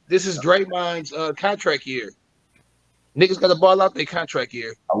is Draymond's contract year. Niggas got to ball out their contract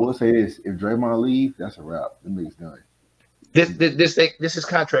year. I will say this: if Draymond leave, that's a wrap. The nigga's done. This is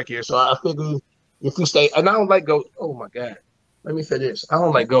contract year, so I figure if we stay, and I don't like go. Oh my god, let me say this: I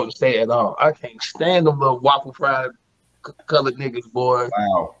don't like Golden State at all. I can't stand them little waffle fried colored niggas, boy.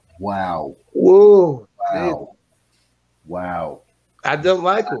 Wow. Whoa. Wow. I don't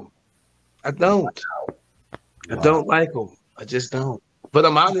like them. I don't. I don't like them. I just don't. But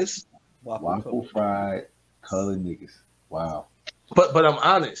I'm honest. Waffle fried colored niggas. Wow. But I'm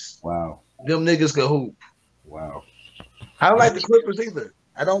honest. Wow. Them niggas can hoop. Wow. I don't like the Clippers either.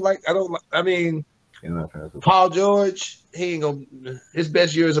 I mean, Paul George, he ain't gonna. His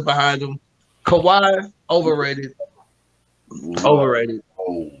best years are behind him. Kawhi, overrated. Overrated.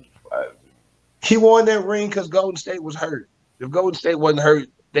 He won that ring because Golden State was hurt. If Golden State wasn't hurt,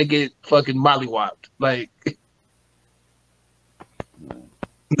 they get fucking mollywopped. Like,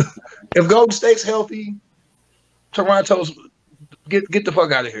 if Golden State's healthy, Toronto's get the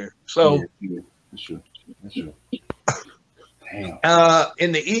fuck out of here. So, that's true. Damn.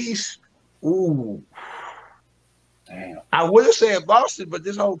 In the East, ooh. Damn. I would have said Boston, but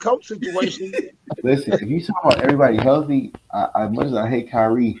this whole coach situation. Listen, if you talk about everybody healthy, as much as I hate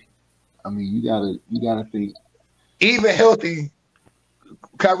Kyrie, I mean you gotta think. Even healthy,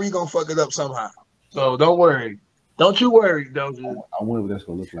 Kyrie gonna fuck it up somehow. So don't worry. Don't you worry, don't you? I wonder what that's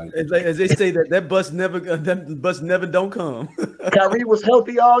gonna look like. As they say that bus never don't come. Kyrie was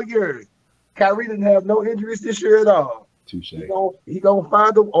healthy all year. Kyrie didn't have no injuries this year at all. Touche. He gonna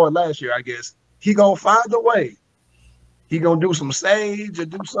find a, or last year I guess. He gonna find a way. He gonna do some sage or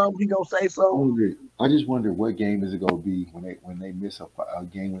do something. He gonna say something. I just wonder what game is it gonna be when they miss a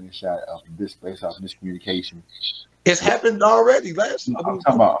game-winning shot of this based off miscommunication. It's happened already. I'm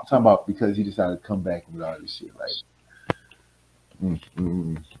talking about because he decided to come back with all this shit. Like,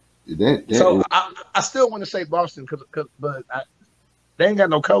 so I still want to say Boston but they ain't got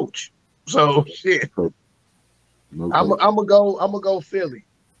no coach. So shit. No I'm gonna go Philly.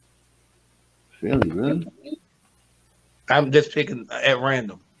 Philly, really? I'm just picking at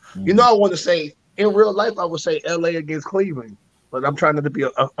random. You know, I want to say in real life I would say LA against Cleveland, but I'm trying not to be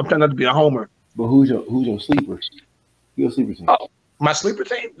a homer. But who's your sleeper? Your sleeper team? Oh, my sleeper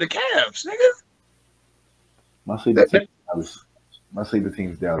team, the Cavs, nigga. My sleeper team is Dallas. My sleeper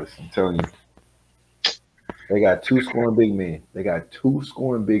team is Dallas. I'm telling you, they got two scoring big men.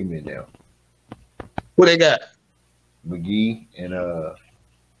 Now. Who they got? McGee and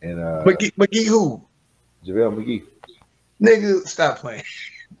McGee who? JaVale McGee. Nigga, stop playing.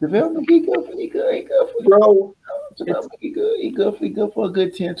 JaVale McGee good. He good for bro. JaVale McGee good. He good for a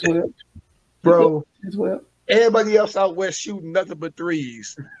good 10-12. Bro. 10-12. Everybody else out west shooting nothing but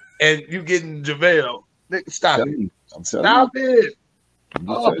threes, and you getting JaVale. Nigga, stop it. Stop it.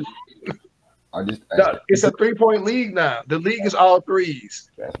 It's a 3-point league now. The league is all threes.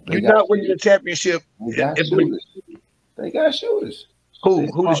 You're not winning the championship. They got shooters. Who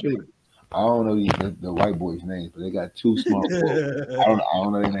the shooter? I don't know the white boys' names, but they got two small boys. I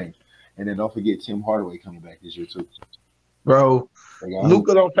don't know their names. And then don't forget Tim Hardaway coming back this year too. Bro,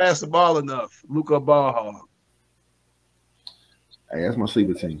 Luka don't pass the ball enough. Luka ball hog. Hey, that's my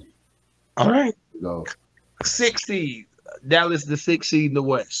sleeper team. All right. Go. 6 seed. Dallas the 6 seed in the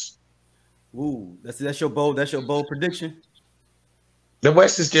West. Ooh, that's your bold prediction. The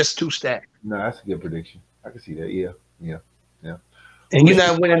West is just too stacked. No, that's a good prediction. I can see that. Yeah. And you're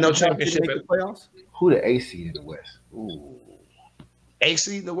not winning no championship in the playoffs. Who the A seed in the West? Ooh. A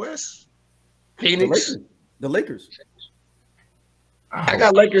seed in the West? Phoenix. The Lakers. I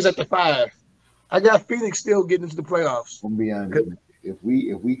got Lakers at the 5. I got Phoenix still getting into the playoffs. I'm gonna be honest. If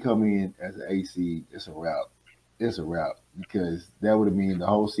we come in as an A seed, it's a wrap. It's a wrap because that would have been the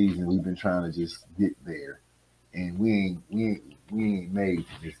whole season we've been trying to just get there, and we ain't made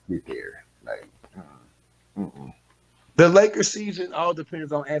to just get there. Like, the Lakers season all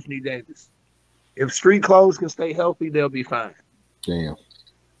depends on Anthony Davis. If street clothes can stay healthy, they'll be fine. Damn.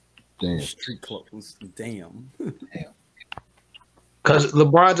 Damn. Street clothes. Damn. Because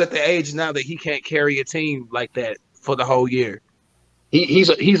LeBron's at the age now that he can't carry a team like that for the whole year. He's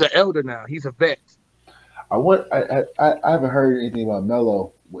an elder now. He's a vet. I haven't heard anything about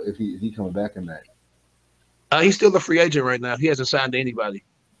Melo if he coming back in that. He's still a free agent right now. He hasn't signed to anybody.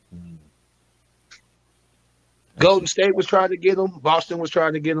 Golden State was trying to get him. Boston was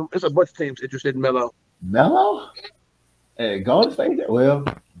trying to get him. There's a bunch of teams interested in Melo. Melo? Hey, Golden State? Well,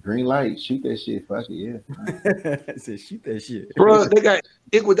 green light. Shoot that shit. Fuck it, yeah. I said, shoot that shit. Bro, they got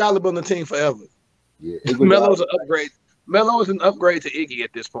Iguodala on the team forever. Yeah, Melo's an upgrade. Melo is an upgrade to Iggy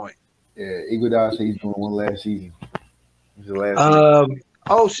at this point. Yeah, Iguodala said he's doing one last season. This is the last season.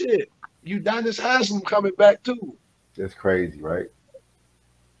 Oh, shit. Udonis Haslem coming back, too. That's crazy, right?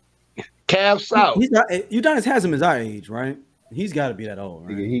 Cavs South. Udonis Haslem is our age, right? He's got to be that old,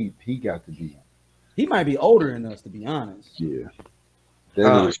 right? Nigga, he got to be. He might be older than us, to be honest. Yeah.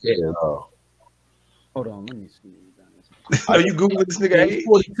 Shit. Hold on, let me see. Are you Googling this nigga age?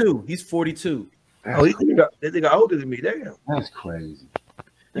 42. He's 42. Oh, that nigga older than me. Damn. That's crazy.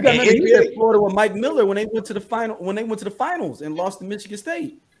 You got to remember, he was at Florida with Mike Miller when they went to the finals and lost to Michigan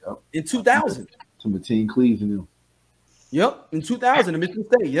State in 2000. To Mateen Cleaves and them. Yep, in 2000 in Michigan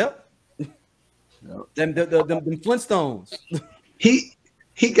State. Yep. Them Flintstones. He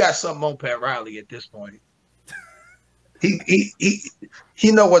got something on Pat Riley at this point. He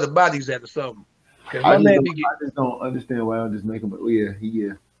know where the body's at or something. I just don't understand why I'm just making. But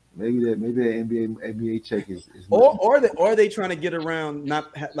yeah. Maybe that NBA check is or they trying to get around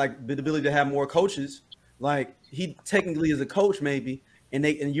like the ability to have more coaches. Like he technically is a coach maybe, and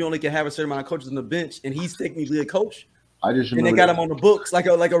you only can have a certain amount of coaches on the bench, and he's technically a coach. I just remember and they got him on the books, like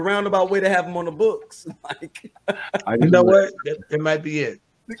a roundabout way to have him on the books. Like, you know what? That might be it.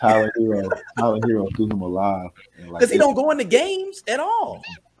 Tyler Hero threw him alive because he don't go into games at all.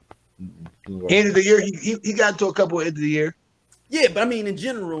 End of the year, he got into a couple of end of the year. Yeah, but I mean, in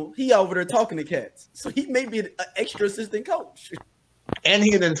general, he over there talking to cats, so he may be an extra assistant coach. And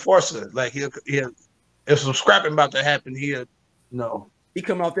he an enforcer. Like he'll if some scrapping about to happen, he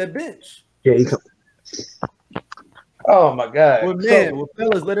coming off that bench. Yeah, he come. Oh my God! Well, man,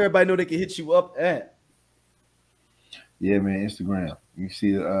 fellas, let everybody know they can hit you up at. Yeah, man, Instagram. You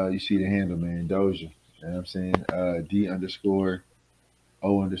see the handle, man. Doja. You know what I'm saying? D_O_S_I_A.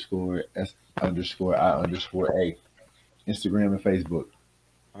 Instagram and Facebook.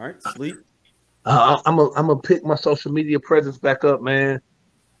 All right, sleep. I'm gonna pick my social media presence back up, man.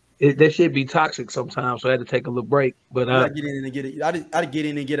 That shit be toxic sometimes, so I had to take a little break. But I get in and get it. I get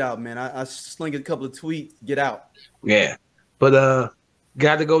in and get out, man. I sling a couple of tweets, get out. Yeah, but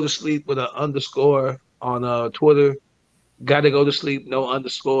got to go to sleep with an _ on Twitter. Got to go to sleep no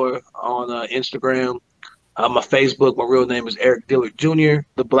 _ on Instagram. My Facebook, my real name is Eric Dillard Jr.,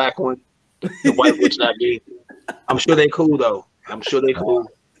 the black one. The white one's not me. I'm sure they cool though. I'm sure they cool.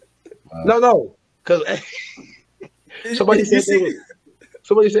 No, because somebody said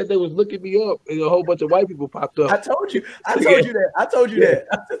they was looking me up, and a whole bunch of white people popped up. I told you that.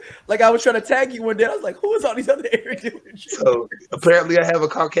 Like I was trying to tag you one day. I was like, who is all these other Eric Dillard? So apparently, I have a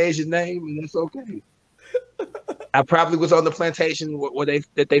Caucasian name, and that's okay. I probably was on the plantation where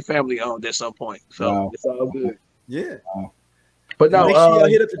they family owned at some point, so it's all good. Yeah. But no, make sure y'all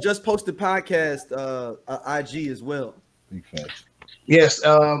hit up the Just Posted Podcast IG as well. Big facts. Yes,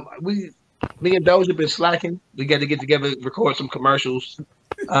 me and Doja have been slacking. We got to get together, record some commercials.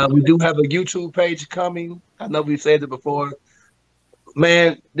 We do have a YouTube page coming. I know we've said it before.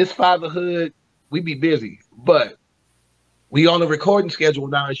 Man, this fatherhood, we be busy, but we on a recording schedule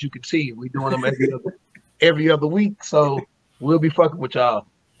now, as you can see. We doing them every other week, so we'll be fucking with y'all.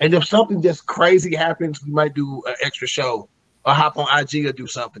 And if something just crazy happens, we might do an extra show or hop on IG or do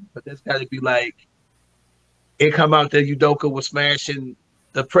something. But that's got to be like, it come out that Udoka was smashing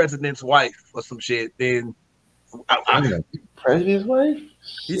the president's wife or some shit. Then president's wife?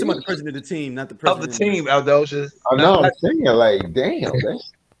 He's talking about the president of the team, not the president of the team, Aldosia. I know. I'm saying, like, damn.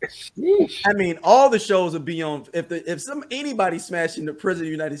 I mean, all the shows would be on if anybody smashing the president of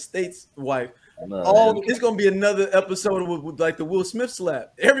the United States wife. It's gonna be another episode with like the Will Smith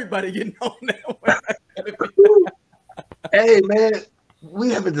slap. Everybody getting on that one. Hey man, we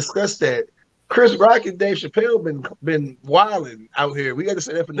haven't discussed that. Chris Rock and Dave Chappelle been wilding out here. We got to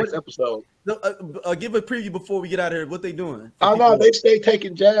say that for next episode. Give a preview before we get out of here. What they doing? Oh no, they stay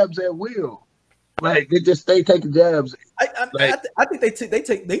taking jabs at will. Like they just stay taking jabs. I think they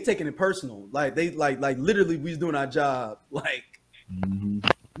taking it personal. Like they like literally we was doing our job. Like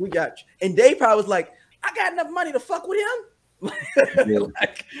we got you. And Dave probably was like, I got enough money to fuck with him.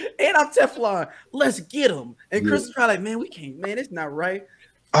 And I'm Teflon. Let's get him. And Chris is probably like, man, we can't. Man, it's not right.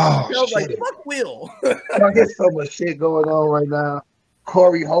 Oh, I was like, shit. fuck Will. There's so much shit going on right now.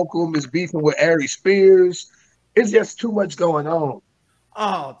 Corey Holcomb is beefing with Ari Spears. It's just too much going on.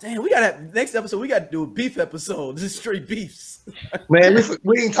 Oh, damn. We got to, next episode, we got to do a beef episode. This is straight beefs. Man,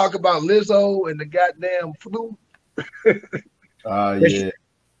 we didn't talk about Lizzo and the goddamn flute. Yeah.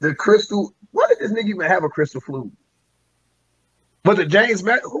 The crystal. Why did this nigga even have a crystal flute? Was it James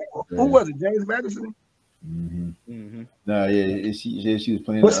Madison? Who was it? James Madison? No, yeah, she was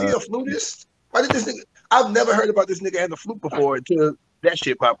playing. Was he a flutist? Why did this nigga? I've never heard about this nigga having a flute before until that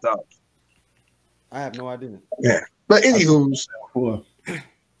shit popped off. I have no idea. Yeah. But anywho's, Cool.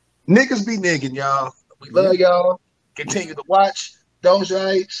 niggas be nigging, y'all. We love y'all. Continue to watch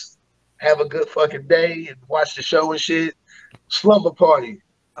Dozites. Have a good fucking day and watch the show and shit. Slumber Party.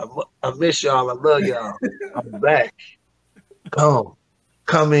 I miss y'all. I love y'all. I'm back.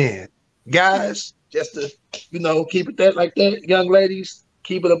 Come in. Guys, just to, keep it that like that. Young ladies,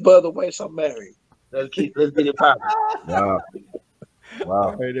 keep it above the waist. I'm married. Let's get it popping. Wow.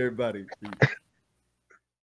 All right, everybody. Peace.